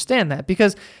understand that,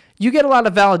 because you get a lot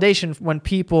of validation when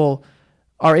people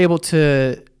are able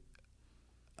to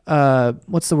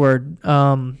what's the word?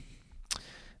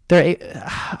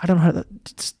 I don't know how to,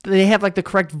 they have like the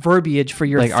correct verbiage for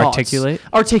your like thoughts.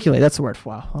 Articulate, that's the word.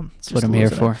 Wow. That's what I'm here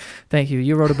for. Thank you.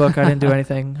 You wrote a book. I didn't do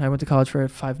anything. I went to college for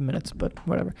 5 minutes, but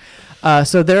whatever.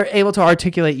 So they're able to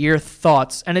articulate your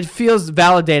thoughts, and it feels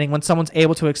validating when someone's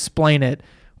able to explain it,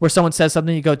 where someone says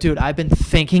something, you go, dude, I've been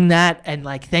thinking that, and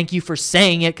like, thank you for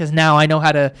saying it, because now I know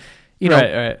how to, you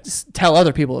know, tell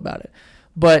other people about it.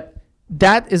 But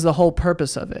that is the whole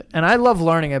purpose of it. And I love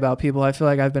learning about people. I feel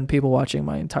like I've been people watching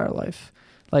my entire life.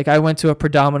 Like I went to a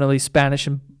predominantly Spanish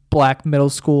and black middle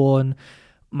school, and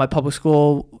my public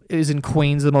school is in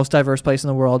Queens, the most diverse place in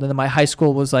the world. And then my high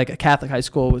school was like a Catholic high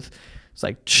school with it's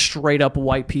like straight up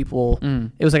white people.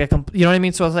 It was like you know what I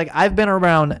mean? So I was like, I've been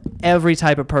around every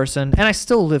type of person, and I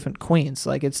still live in Queens.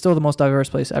 Like it's still the most diverse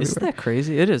place everywhere. Isn't that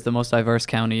crazy? It is the most diverse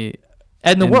county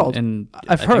in the world.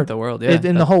 I've heard the world, yeah,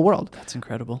 in the whole world. That's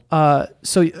incredible.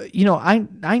 So you know,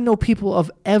 I know people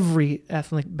of every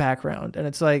ethnic background, and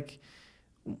it's like,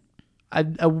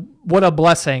 what a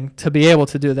blessing to be able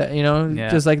to do that. You know,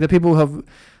 just like the people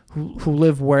who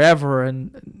live wherever,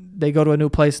 and they go to a new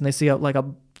place and they see like a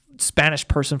Spanish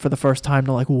person for the first time.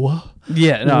 They're like, whoa.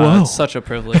 Yeah, no, it's such a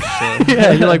privilege.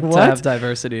 Yeah, you're like, what? To have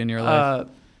diversity in your life.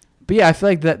 But yeah, I feel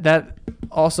like that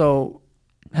also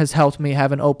has helped me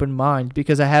have an open mind,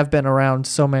 because I have been around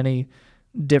so many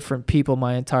different people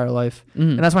my entire life.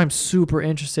 And that's why I'm super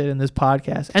interested in this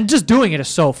podcast, and just doing it is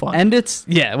so fun. And it's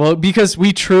because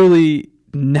we truly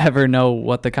never know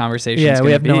what the conversation is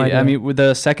going to be. No idea. I mean, with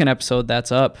the second episode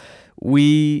that's up,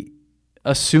 we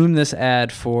assumed this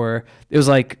ad for, it was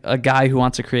like a guy who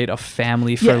wants to create a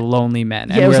family for lonely men.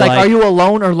 Yeah, and it was like, are you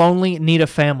alone or lonely? Need a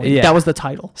family. Yeah. That was the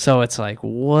title. So it's like,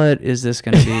 what is this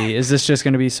going to be? Is this just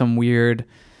going to be some weird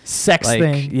sex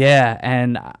thing? Yeah.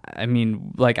 And I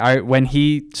mean, like when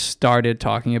he started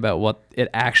talking about what it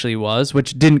actually was,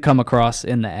 which didn't come across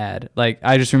in the ad, like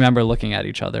I just remember looking at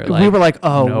each other. Like, we were like,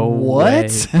 oh, no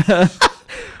what?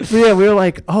 Yeah, we were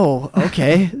like, oh,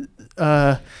 okay.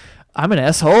 I'm an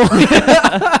asshole.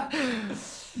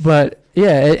 But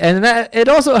yeah, and that it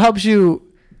also helps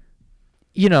you,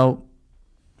 you know,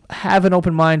 have an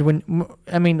open mind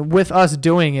with us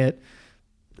doing it,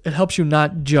 it helps you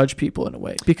not judge people in a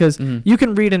way, because you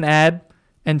can read an ad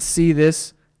and see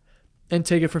this and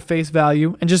take it for face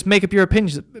value and just make up your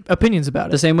opinions about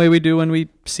it. The same way we do when we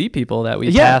see people that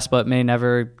we pass but may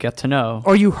never get to know.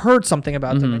 Or you heard something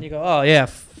about them and you go, oh yeah,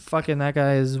 fucking that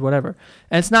guy is whatever.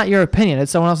 And it's not your opinion.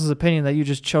 It's someone else's opinion that you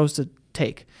just chose to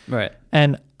take. Right.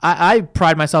 And I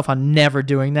pride myself on never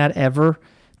doing that ever.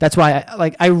 That's why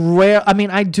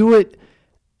I do it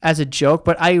as a joke,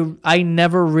 but I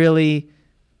never really,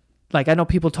 like, I know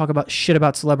people talk about shit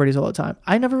about celebrities all the time.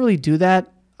 I never really do that.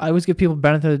 I always give people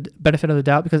benefit of the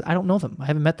doubt because I don't know them. I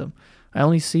haven't met them. I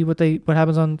only see what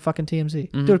happens on fucking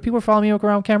TMZ. Dude, if people were following me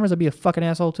around cameras, I'd be a fucking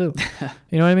asshole too.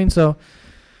 You know what I mean? So,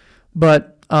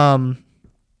 but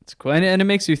it's cool, and it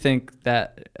makes you think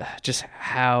that just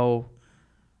how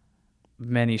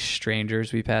many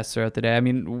strangers we pass throughout the day. I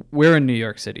mean, we're in New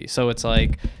York City, so it's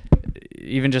like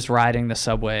even just riding the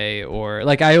subway, or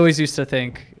like I always used to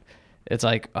think it's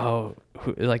like, oh,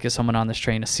 like is someone on this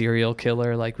train a serial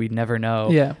killer? Like we'd never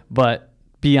know. Yeah. But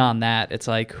beyond that, it's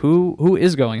like who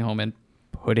is going home and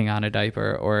putting on a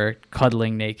diaper or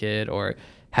cuddling naked or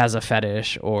has a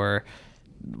fetish or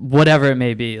whatever it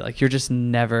may be. Like you're just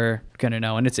never gonna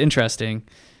know. And it's interesting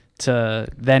to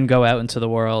then go out into the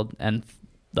world and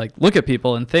like look at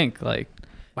people and think like,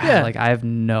 wow, like I have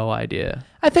no idea.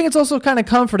 I think it's also kind of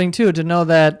comforting too to know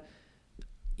that,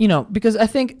 you know, because I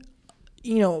think,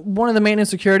 you know, one of the main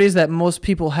insecurities that most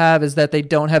people have is that they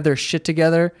don't have their shit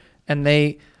together and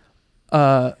they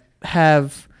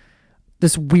have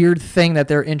this weird thing that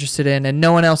they're interested in and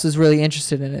no one else is really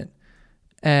interested in it.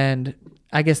 And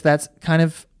I guess that's kind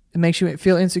of, it makes you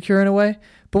feel insecure in a way.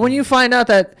 But when you find out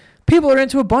that people are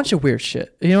into a bunch of weird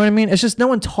shit, you know what I mean? It's just no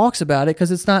one talks about it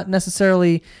because it's not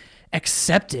necessarily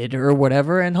accepted or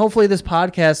whatever. And hopefully this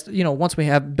podcast, you know, once we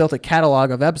have built a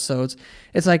catalog of episodes,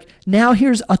 it's like now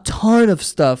here's a ton of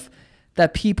stuff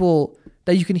that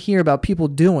you can hear about people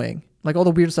doing, like all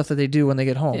the weird stuff that they do when they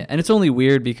get home. Yeah, and it's only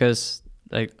weird because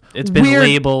like it's been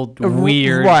labeled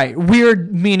weird. Right.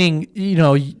 Weird meaning, you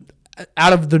know,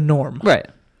 out of the norm. Right.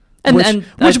 And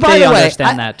which by the way, I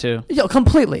understand that too. Yeah,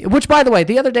 completely. Which by the way,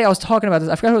 the other day I was talking about this.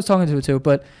 I forgot who I was talking to it to,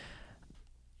 but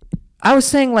I was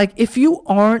saying, like, if you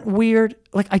aren't weird,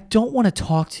 like, I don't want to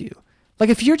talk to you.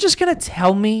 Like, if you're just going to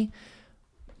tell me,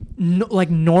 like,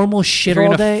 normal shit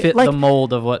all day. Fit like, the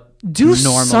mold of what do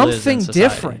normal something is in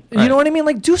different. Right. You know what I mean?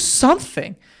 Like, do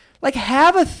something. Like,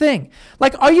 have a thing.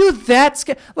 Like, are you that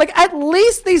scared? Like, at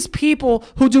least these people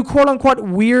who do quote-unquote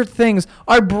weird things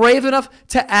are brave enough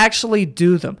to actually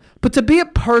do them. But to be a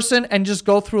person and just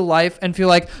go through life and feel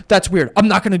like, that's weird, I'm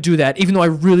not going to do that, even though I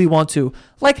really want to.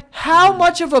 Like, how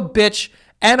much of a bitch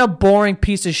and a boring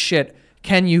piece of shit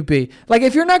can you be? Like,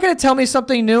 if you're not going to tell me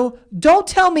something new, don't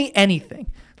tell me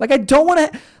anything. Like, I don't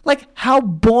want to, like, how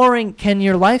boring can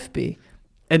your life be?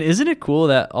 And isn't it cool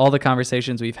that all the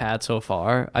conversations we've had so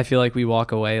far, I feel like we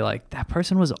walk away like, that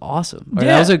person was awesome. Or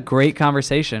that was a great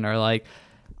conversation. Or like,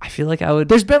 I feel like I would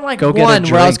There's been like one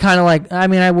where I was kind of like, I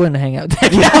mean, I wouldn't hang out with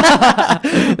that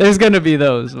guy. There's going to be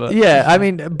those. But. Yeah, I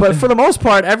mean, but for the most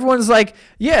part, everyone's like,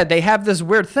 yeah, they have this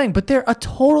weird thing, but they're a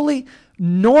totally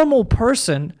normal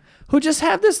person who just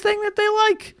have this thing that they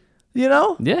like, you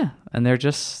know? Yeah, and they're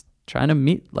just trying to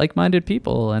meet like-minded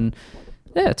people. And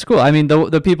yeah, it's cool. I mean,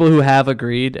 the people who have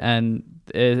agreed, and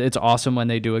it's awesome when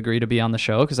they do agree to be on the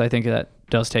show, because I think that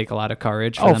does take a lot of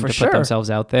courage for them to put themselves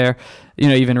out there. You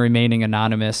know, even remaining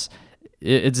anonymous,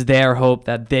 it's their hope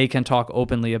that they can talk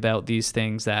openly about these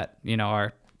things that, you know,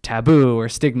 are taboo or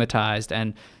stigmatized,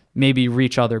 and maybe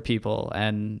reach other people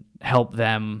and help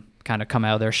them kind of come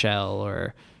out of their shell,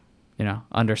 or, you know,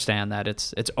 understand that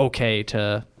it's okay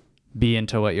to be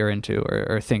into what you're into,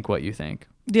 or think what you think.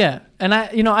 Yeah, and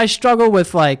I struggle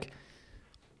with, like,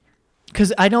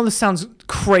 because I know this sounds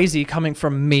crazy coming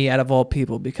from me out of all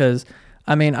people, because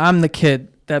I mean, I'm the kid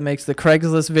that makes the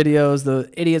Craigslist videos,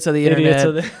 the idiots of the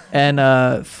internet,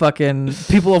 and fucking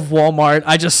people of Walmart.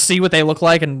 I just see what they look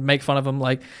like and make fun of them.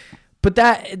 Like, but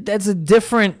that's a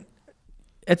different.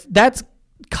 That's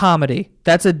comedy.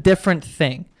 That's a different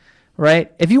thing,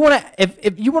 right? If you want to,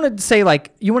 if you want to say,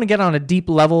 like, you want to get on a deep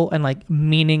level and like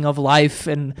meaning of life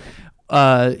and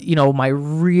you know, my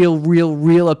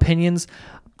real opinions.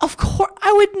 Of course,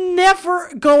 I would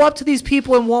never go up to these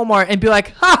people in Walmart and be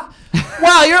like, "Ha,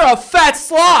 wow, you're a fat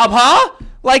slob, huh?"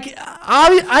 Like,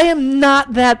 I am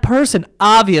not that person,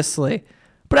 obviously.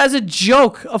 But as a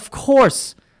joke, of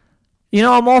course, you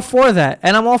know, I'm all for that,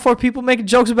 and I'm all for people making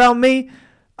jokes about me.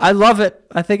 I love it.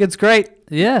 I think it's great.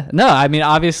 Yeah. No, I mean,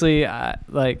 obviously,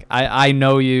 like I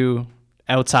know you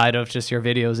outside of just your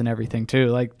videos and everything too.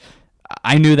 Like,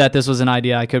 I knew that this was an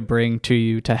idea I could bring to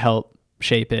you to help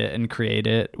shape it and create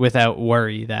it without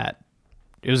worry that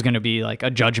it was going to be like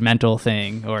a judgmental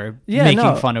thing or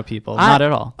making fun of people. Not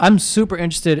at all. I'm super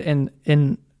interested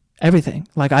in everything.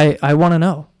 Like I want to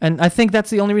know. And I think that's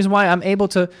the only reason why I'm able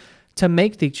to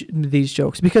make these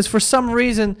jokes, because for some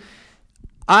reason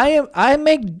I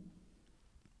make,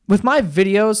 with my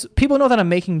videos, people know that I'm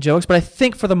making jokes, but I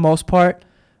think for the most part,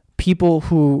 people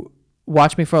who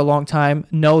watch me for a long time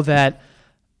know that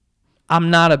I'm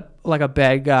not a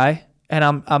bad guy,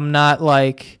 and I'm not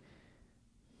like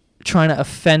trying to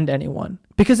offend anyone.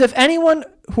 Because if anyone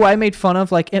who I made fun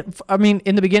of, like, I mean,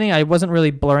 in the beginning, I wasn't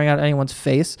really blurring out anyone's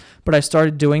face, but I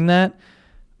started doing that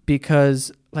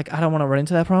because, like, I don't want to run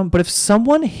into that problem. But if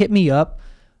someone hit me up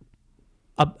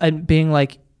and being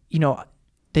like, you know,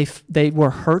 they were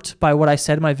hurt by what I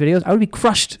said in my videos, I would be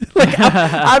crushed. Like,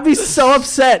 I'd be so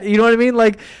upset. You know what I mean?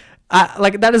 Like,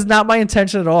 that is not my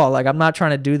intention at all. Like, I'm not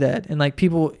trying to do that. And like,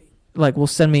 people like will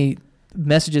send me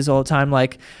messages all the time,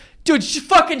 like, dude,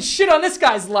 fucking shit on this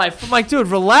guy's life. I'm like, dude,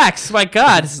 relax. My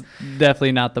God. That's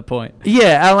definitely not the point.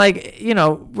 Yeah, I like, you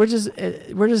know, we're just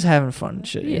having fun and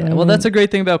shit. Yeah, you know well, that's a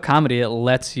great thing about comedy. It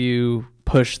lets you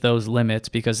push those limits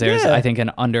because there's, I think,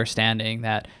 an understanding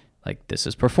that, like, this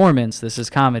is performance, this is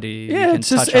comedy. Yeah, it's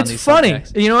just, it's funny.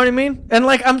 Subjects. You know what I mean? And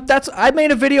like, I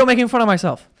made a video making fun of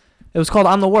myself. It was called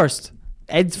I'm the Worst.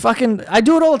 It's fucking, I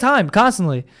do it all the time,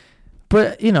 constantly.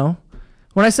 But, you know,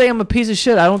 when I say I'm a piece of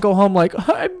shit, I don't go home like,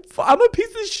 I'm a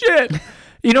piece of shit.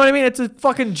 You know what I mean? It's a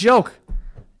fucking joke.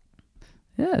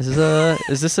 Yeah, is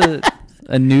this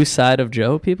a new side of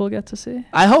Joe people get to see?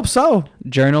 I hope so.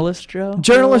 Journalist Joe?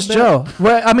 Journalist Joe.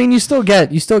 Well, I mean, you still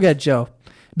get Joe.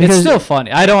 Because it's still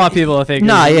funny. I don't want people to think.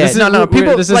 Nah, yeah,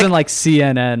 people. This isn't like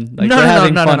CNN. Like, we're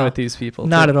having fun with these people.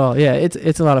 Not at all. Yeah,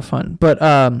 it's a lot of fun. But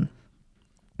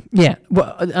yeah.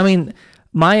 Well, I mean,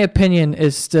 my opinion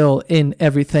is still in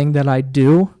everything that I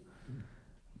do.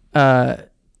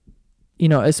 You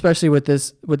know, especially with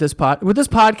this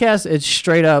podcast, it's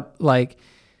straight up like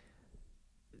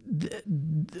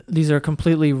these are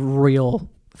completely real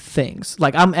things.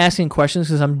 Like, I'm asking questions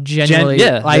because I'm genuinely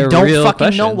I don't fucking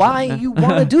questions. Know why you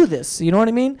want to do this. You know what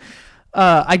I mean?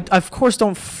 I of course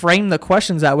don't frame the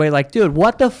questions that way. Like, dude,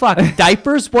 what the fuck?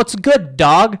 Diapers? What's good,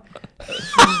 dog?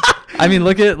 I mean,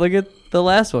 look at the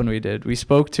last one we did. We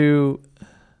spoke to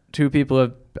two people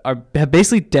who have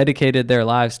basically dedicated their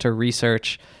lives to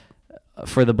research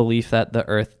for the belief that the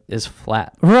Earth is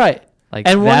flat. Right. Like,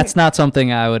 and that's not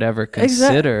something I would ever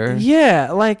consider.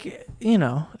 Yeah, like, you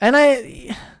know, and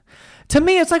to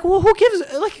me, it's like, well, who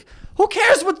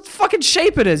cares what fucking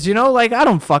shape it is, you know? Like, I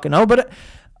don't fucking know. But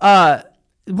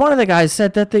one of the guys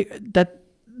said that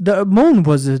the moon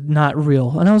was not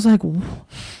real, and I was like,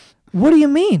 what do you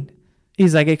mean?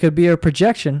 He's like, it could be a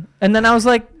projection. And then I was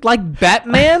like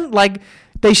Batman, like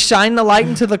they shine the light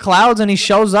into the clouds and he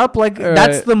shows up, like,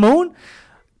 that's the moon.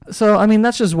 So, I mean,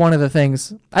 that's just one of the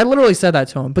things. I literally said that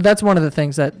to him, but that's one of the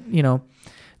things that, you know,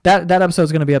 that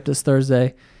episode's going to be up this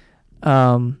Thursday.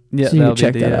 Yeah, so you can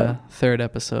check that out. Third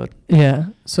episode. Yeah.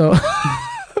 So,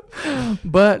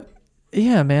 but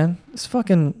yeah, man, it's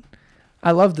fucking,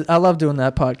 I love doing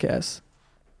that podcast,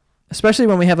 especially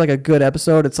when we have like a good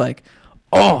episode. It's like,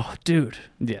 oh, dude.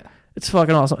 Yeah. It's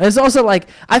fucking awesome. It's also like,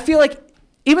 I feel like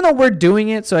even though we're doing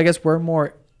it, so I guess we're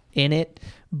more in it,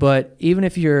 but even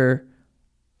if you're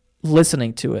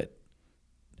listening to it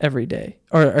every day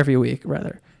or every week,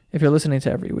 rather, if you're listening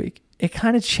to every week, it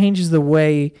kind of changes the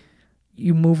way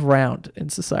you move around in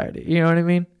society. You know what I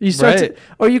mean? You start to,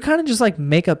 or you kind of just like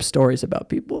make up stories about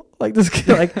people. Like this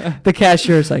guy, like the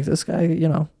cashier's like, this guy, you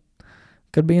know,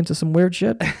 could be into some weird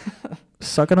shit,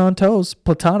 sucking on toes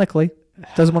platonically.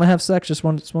 Doesn't want to have sex, just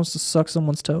wants to suck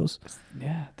someone's toes.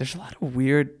 Yeah, there's a lot of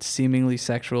weird, seemingly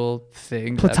sexual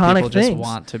things platonic that people things. just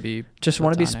want to be. Just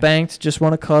want to be spanked. Just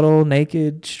want to cuddle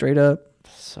naked, straight up.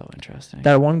 So interesting.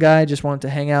 That one guy just wanted to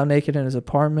hang out naked in his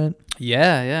apartment.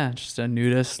 Yeah, just a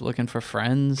nudist looking for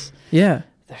friends. Yeah,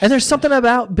 there's something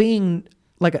about being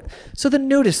like so the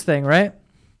nudist thing, right?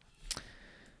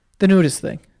 The nudist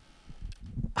thing.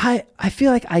 I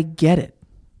feel like I get it.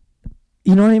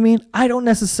 You know what I mean? I don't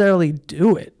necessarily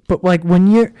do it, but like when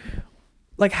you're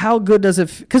like, how good does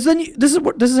it? Because then this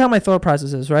is how my thought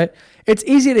process is, right? It's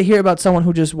easy to hear about someone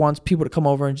who just wants people to come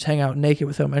over and just hang out naked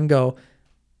with them and go,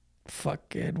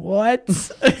 fucking what?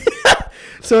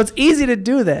 So it's easy to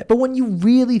do that, but when you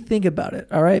really think about it,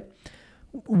 all right,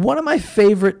 one of my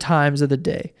favorite times of the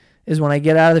day is when I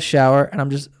get out of the shower and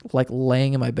I'm just like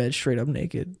laying in my bed straight up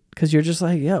naked, because you're just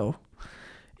like, yo.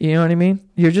 You know what I mean?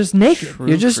 You're just naked. True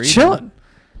You're just freedom. chilling.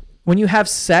 When you have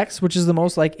sex, which is the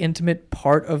most like intimate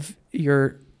part of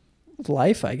your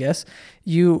life, I guess,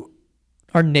 you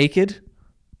are naked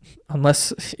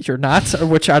unless you're not,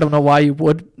 which I don't know why you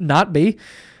would not be.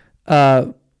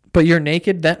 But you're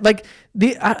naked. That like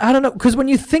I don't know, because when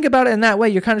you think about it in that way,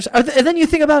 you're kind of, and then you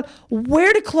think about,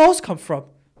 where did clothes come from?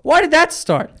 Why did that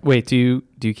start? Wait, do you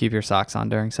keep your socks on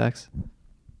during sex?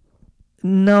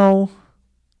 No,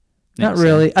 not Same.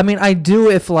 really. I mean, I do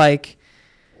if like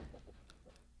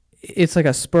it's like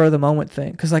a spur of the moment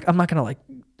thing, because like I'm not gonna like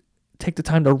take the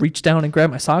time to reach down and grab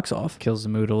my socks off. Kills the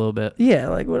mood a little bit. Yeah,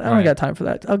 like I don't Right. got time for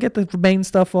that. I'll get the main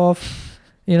stuff off,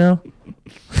 you know.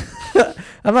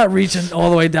 I'm not reaching all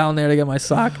the way down there to get my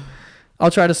sock. I'll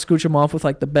try to scooch them off with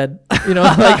like the bed, you know,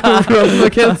 like rub them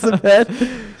against the bed.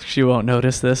 She won't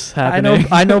notice this happening.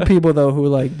 I know people though who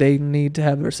like they need to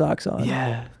have their socks on.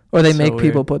 Yeah. Or they So make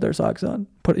people weird. put their socks on.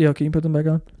 Can you put them back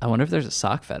on? I wonder if there's a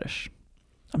sock fetish.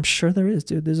 I'm sure there is,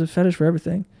 dude. There's a fetish for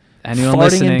everything. Anyone Farting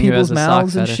listening in who has people's a sock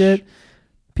mouths and fetish? shit.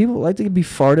 People like to be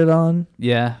farted on.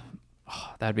 Yeah.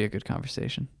 Oh, that'd be a good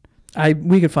conversation.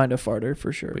 We could find a farter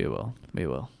for sure. We will. We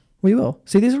will.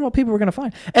 See, these are all people we're going to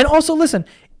find. And also, listen,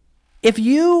 if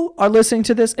you are listening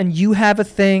to this and you have a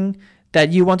thing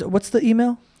that you want to, what's the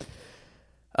email?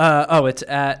 It's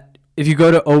if you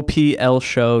go to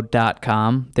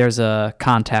oplshow.com, there's a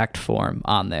contact form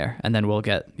on there, and then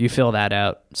you fill that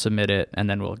out, submit it, and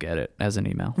then we'll get it as an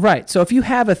email. Right. So if you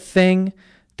have a thing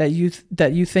that you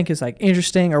think is like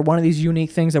interesting, or one of these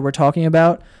unique things that we're talking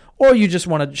about, or you just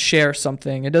want to share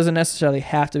something, it doesn't necessarily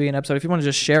have to be an episode. If you want to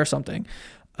just share something,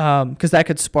 because that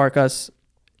could spark us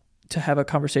to have a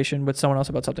conversation with someone else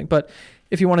about something. But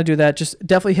if you want to do that, just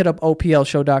definitely hit up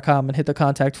oplshow.com and hit the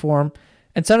contact form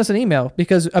and send us an email,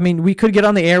 because I mean, we could get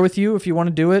on the air with you if you want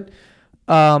to do it.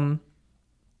 Yeah.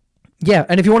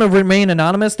 And if you want to remain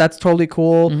anonymous, that's totally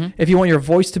cool. Mm-hmm. If you want your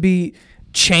voice to be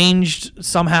changed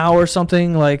somehow or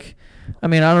something, like, I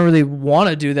mean, I don't really want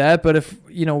to do that, but if,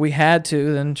 you know, we had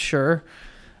to, then sure.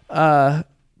 But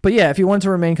yeah, if you want to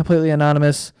remain completely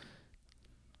anonymous,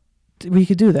 we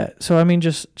could do that. So, I mean,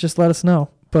 just let us know.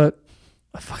 But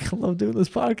I fucking love doing this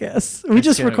podcast. We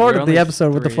just recorded only the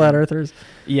episode with the 3 Flat in. Earthers.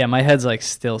 Yeah, my head's like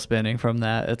still spinning from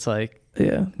that. It's like,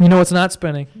 Yeah. You know what's not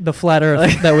spinning? The Flat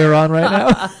Earth that we're on right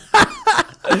now.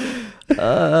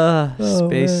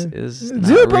 space man. is not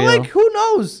Dude, but real. like, who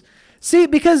knows? See,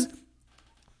 because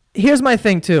here's my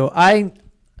thing too. I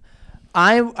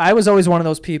was always one of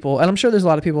those people, and I'm sure there's a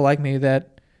lot of people like me,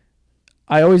 that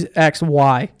I always asked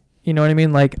why. You know what I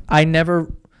mean? Like,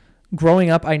 growing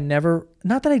up,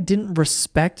 not that I didn't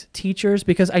respect teachers,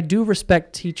 because I do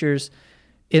respect teachers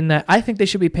in that I think they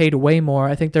should be paid way more.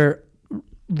 I think they're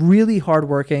really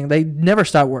hardworking. They never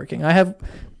stop working. I have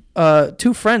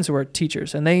 2 friends who are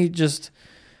teachers, and they just,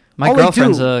 My all they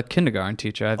girlfriend's do- a kindergarten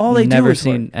teacher. all they I've do never is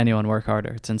seen work. anyone work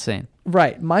harder. It's insane.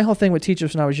 right. My whole thing with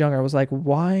teachers when I was younger, I was like,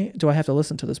 why do I have to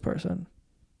listen to this person?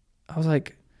 I was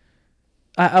like,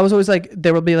 I was always like,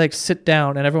 there would be like, sit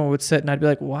down, and everyone would sit, and I'd be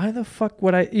like, why the fuck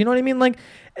would I, you know what I mean? Like,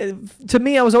 to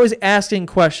me, I was always asking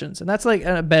questions, and that's like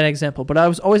a bad example, but I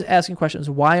was always asking questions.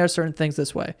 Why are certain things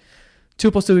this way?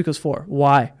 2 + 2 = 4.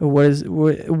 Why?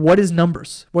 What is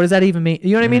numbers? What does that even mean?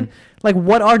 You know what I mean? Like,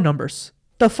 what are numbers?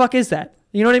 The fuck is that?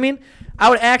 You know what I mean? I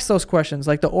would ask those questions,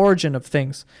 like the origin of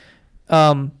things.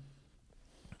 And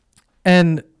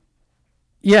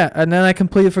yeah, and then I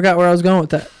completely forgot where I was going with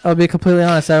that. I'll be completely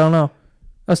honest. I don't know.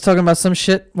 I was talking about some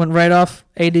shit, went right off.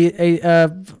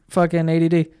 Fucking ADD.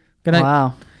 Good night.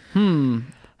 Wow.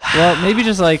 Well, maybe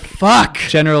just like Fuck.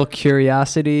 general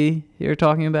curiosity you're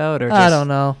talking about, or just, I don't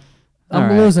know. I'm All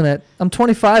right. losing it. I'm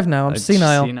 25 now. I'm like,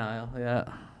 senile. Senile, yeah.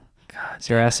 God, is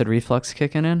your acid reflux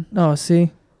kicking in? No,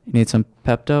 see. You need some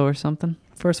Pepto or something?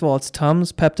 First of all, it's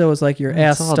Tums. Pepto is like your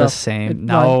ass It's all stuff. the same. It-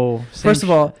 No. First of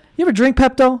all, you ever drink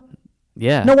Pepto?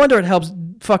 yeah. No wonder it helps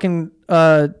fucking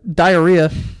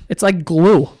diarrhea. It's like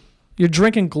glue. You're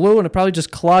drinking glue, and it probably just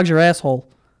clogs your asshole.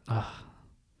 Ugh.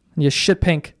 And you shit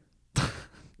pink.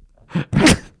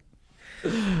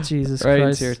 Jesus Right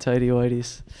Christ. into your tighty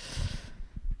whities.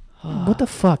 What the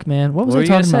fuck, man? What was What I were you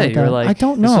gonna talking about? say? with You were that? like, I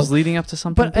don't This know. was leading up to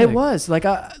something. But it big. was like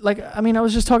I mean, I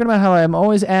was just talking about how I'm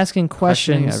always asking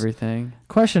Questioning questions, everything.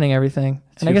 questioning everything,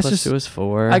 and I 2 guess + just 2 is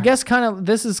 4. I guess kind of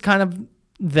this is kind of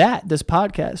this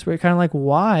podcast where you're kind of like,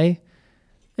 why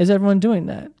is everyone doing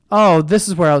that? Oh, this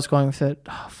is where I was going with it.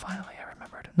 Oh, finally I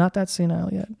remembered. Not that senile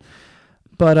yet,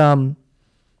 but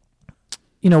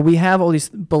you know, we have all these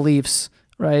beliefs,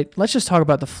 right? Let's just talk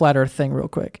about the flat Earth thing real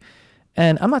quick.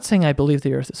 And I'm not saying I believe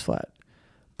the Earth is flat,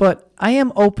 but I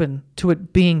am open to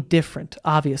it being different,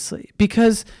 obviously,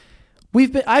 because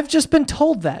I've just been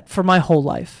told that for my whole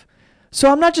life.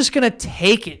 So I'm not just going to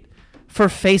take it for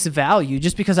face value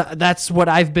just because that's what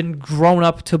I've been grown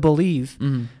up to believe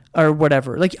or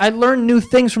whatever. Like, I learn new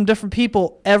things from different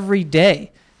people every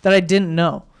day that I didn't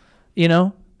know, you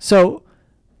know? So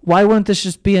why wouldn't this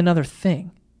just be another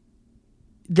thing?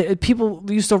 People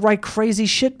used to write crazy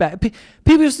shit back.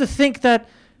 People used to think that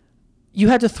you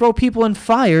had to throw people in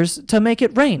fires to make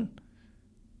it rain.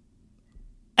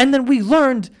 And then we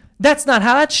learned that's not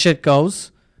how that shit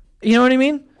goes. You know what I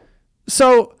mean?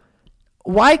 So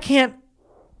why can't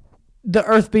the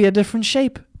earth be a different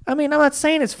shape? I mean, I'm not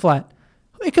saying it's flat.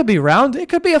 It could be round. It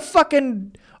could be a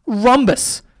fucking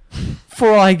rhombus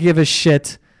for all I give a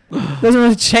shit. Doesn't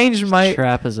really change my...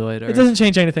 Trapezoid. It doesn't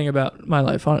change anything about my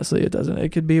life, honestly. It doesn't. It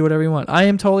could be whatever you want. I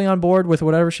am totally on board with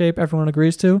whatever shape everyone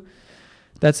agrees to.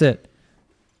 That's it.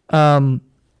 But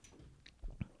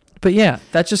yeah,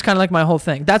 that's just kind of like my whole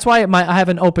thing. That's why I have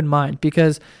an open mind,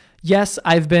 because yes,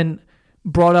 I've been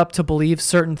brought up to believe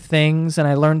certain things, and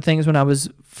I learned things when I was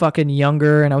fucking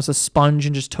younger, and I was a sponge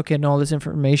and just took in all this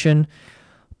information.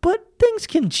 But things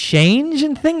can change,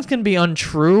 and things can be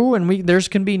untrue, and there's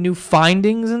can be new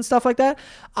findings and stuff like that.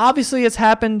 Obviously, it's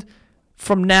happened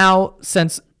from now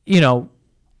since, the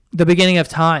beginning of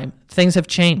time. Things have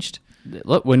changed.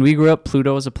 Look, when we grew up,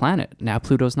 Pluto was a planet. Now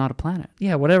Pluto's not a planet.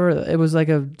 Yeah, whatever. It was like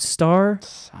a star.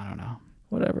 I don't know.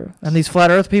 Whatever. And these flat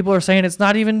Earth people are saying it's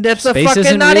not even. It's a Space fucking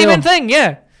isn't not real. even thing.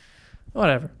 Yeah.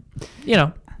 Whatever.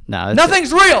 No,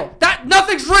 nothing's real.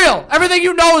 Nothing's real. Everything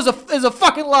you know is a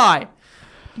fucking lie.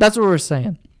 That's what we're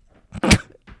saying.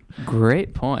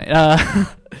 Great point.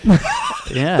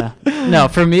 Yeah. No,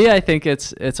 for me, I think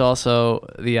it's also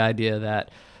the idea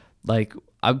that, like,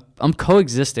 I'm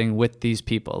coexisting with these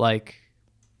people. Like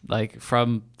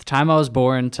from the time I was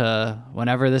born to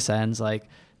whenever this ends, like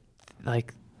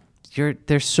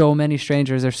there's so many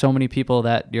strangers. There's so many people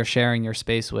that you're sharing your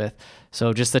space with.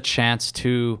 So just the chance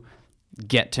to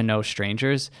get to know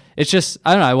strangers. It's just,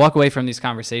 I don't know. I walk away from these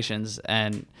conversations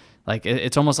and like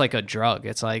it's almost like a drug.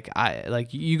 It's like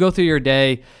you go through your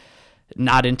day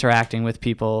not interacting with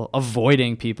people,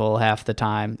 avoiding people half the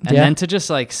time, and then to just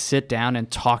like sit down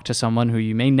and talk to someone who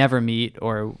you may never meet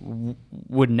or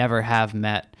would never have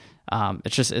met.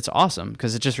 It's awesome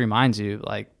because it just reminds you,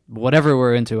 like, whatever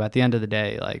we're into at the end of the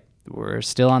day, like, we're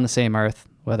still on the same earth,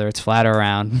 whether it's flat or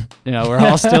round. We're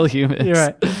all still humans. You're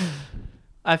right.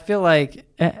 I feel like,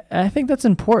 I think that's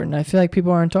important. I feel like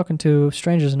people aren't talking to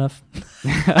strangers enough.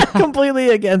 Completely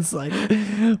against like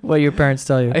what your parents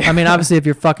tell you. I mean, obviously, if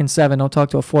you're fucking 7, don't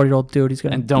talk to a 40-year-old dude. He's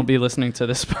gonna and don't be listening to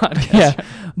this podcast. Yeah,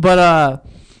 but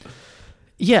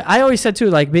yeah, I always said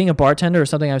too, like being a bartender is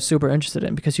something I was super interested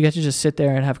in because you get to just sit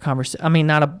there and have conversation. I mean,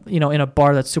 not in a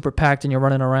bar that's super packed and you're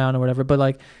running around or whatever, but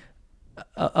like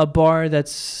a bar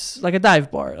that's like a dive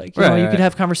bar, like you could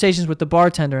have conversations with the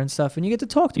bartender and stuff, and you get to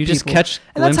talk to people. You just catch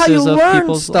and that's how you glimpses of learn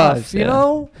people's stuff. lives, You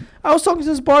know, I was talking to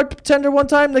this bartender one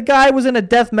time. The guy was in a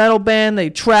death metal band. They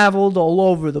traveled all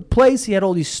over the place. He had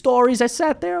all these stories. I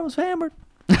sat there. I was hammered.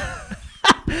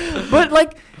 But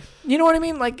like, you know what I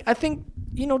mean? Like, I think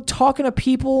talking to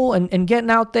people and getting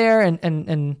out there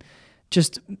and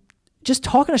just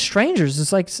talking to strangers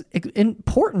is like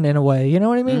important in a way. You know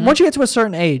what I mean? Mm-hmm. Once you get to a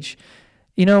certain age.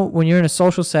 When you're in a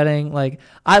social setting, like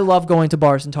I love going to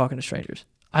bars and talking to strangers.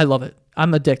 I love it.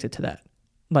 I'm addicted to that.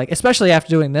 Like, especially after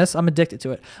doing this, I'm addicted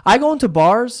to it. I go into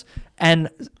bars and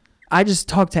I just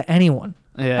talk to anyone.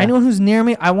 Yeah. Anyone who's near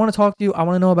me, I want to talk to you. I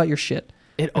want to know about your shit.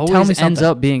 It always ends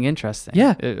up being interesting.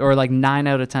 Yeah. Or like 9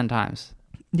 out of 10 times.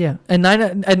 Yeah.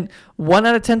 And 1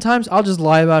 out of 10 times, I'll just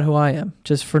lie about who I am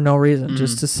just for no reason,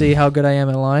 just to see how good I am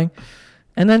at lying.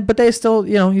 And then, but they still,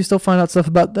 you still find out stuff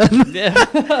about them.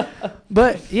 Yeah.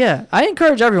 But yeah, I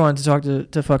encourage everyone to talk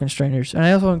to fucking strangers. And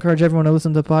I also encourage everyone to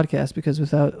listen to the podcast because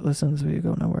without listens, we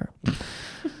go nowhere.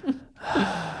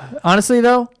 Honestly,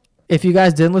 though, if you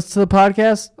guys didn't listen to the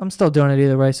podcast, I'm still doing it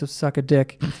either way, so suck a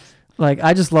dick. Like,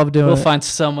 I just love doing it. We'll find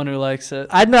someone who likes it.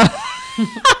 I know.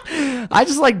 I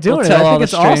just like doing it. Tell I all think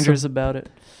the it's strangers awesome. about it.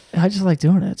 I just like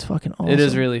doing it. It's fucking awesome. It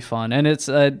is really fun. And it's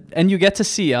and you get to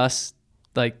see us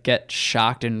like get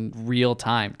shocked in real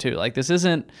time too. Like, this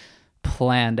isn't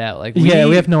planned out. Like, we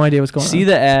have no idea what's going on. See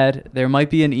the ad. There might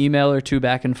be an email or two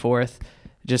back and forth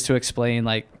just to explain,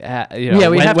 like,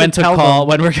 when to call,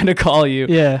 when we're going to call you.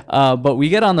 Yeah. But we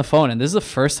get on the phone, and this is the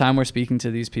first time we're speaking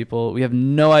to these people. We have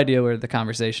no idea where the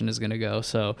conversation is going to go.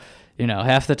 So,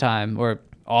 half the time or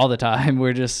all the time,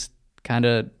 we're just kind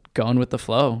of going with the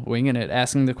flow, winging it,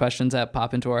 asking the questions that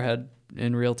pop into our head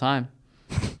in real time.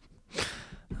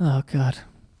 Oh, God.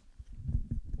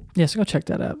 Yeah, so go check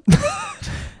that out.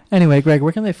 Anyway, Greg,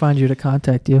 where can they find you to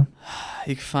contact you?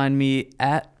 You can find me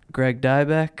at Greg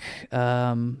Dybeck.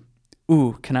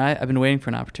 Can I? I've been waiting for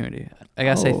an opportunity. I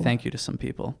gotta say thank you to some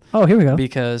people. Oh, here we go.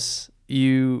 Because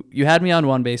you had me on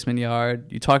One Basement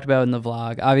Yard. You talked about it in the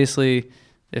vlog. Obviously,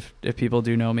 if people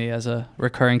do know me as a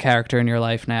recurring character in your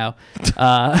life now,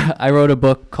 I wrote a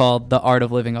book called The Art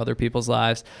of Living Other People's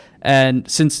Lives. And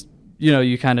since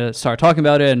you kind of started talking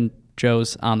about it, and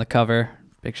Joe's on the cover.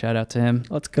 Big shout out to him.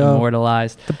 Let's go.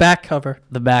 Immortalized. The back cover.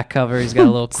 The back cover. He's got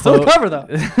a little Still quote. the cover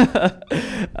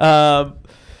though.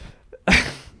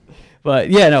 But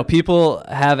yeah, no, people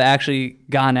have actually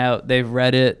gone out. They've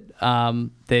read it.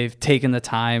 They've taken the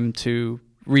time to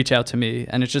reach out to me,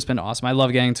 and it's just been awesome. I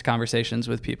love getting into conversations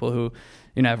with people who,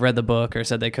 have read the book or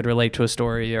said they could relate to a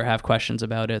story or have questions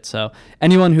about it. So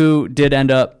anyone who did end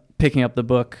up picking up the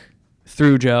book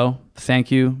through Joe,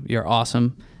 thank you. You're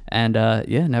awesome. And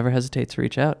never hesitate to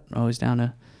reach out. I'm always down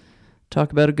to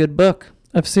talk about a good book.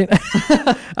 I've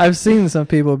seen some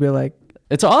people be like,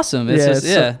 it's awesome.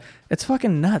 It's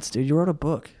fucking nuts, dude. You wrote a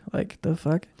book. Like, the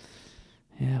fuck?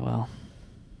 Yeah, well.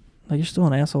 Like, you're still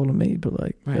an asshole to me, but,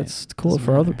 like, right. That's cool Doesn't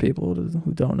for matter. other people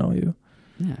who don't know you.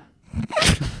 Yeah.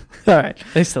 All right.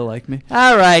 They still like me.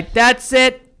 All right. That's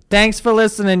it. Thanks for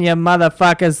listening, you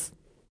motherfuckers.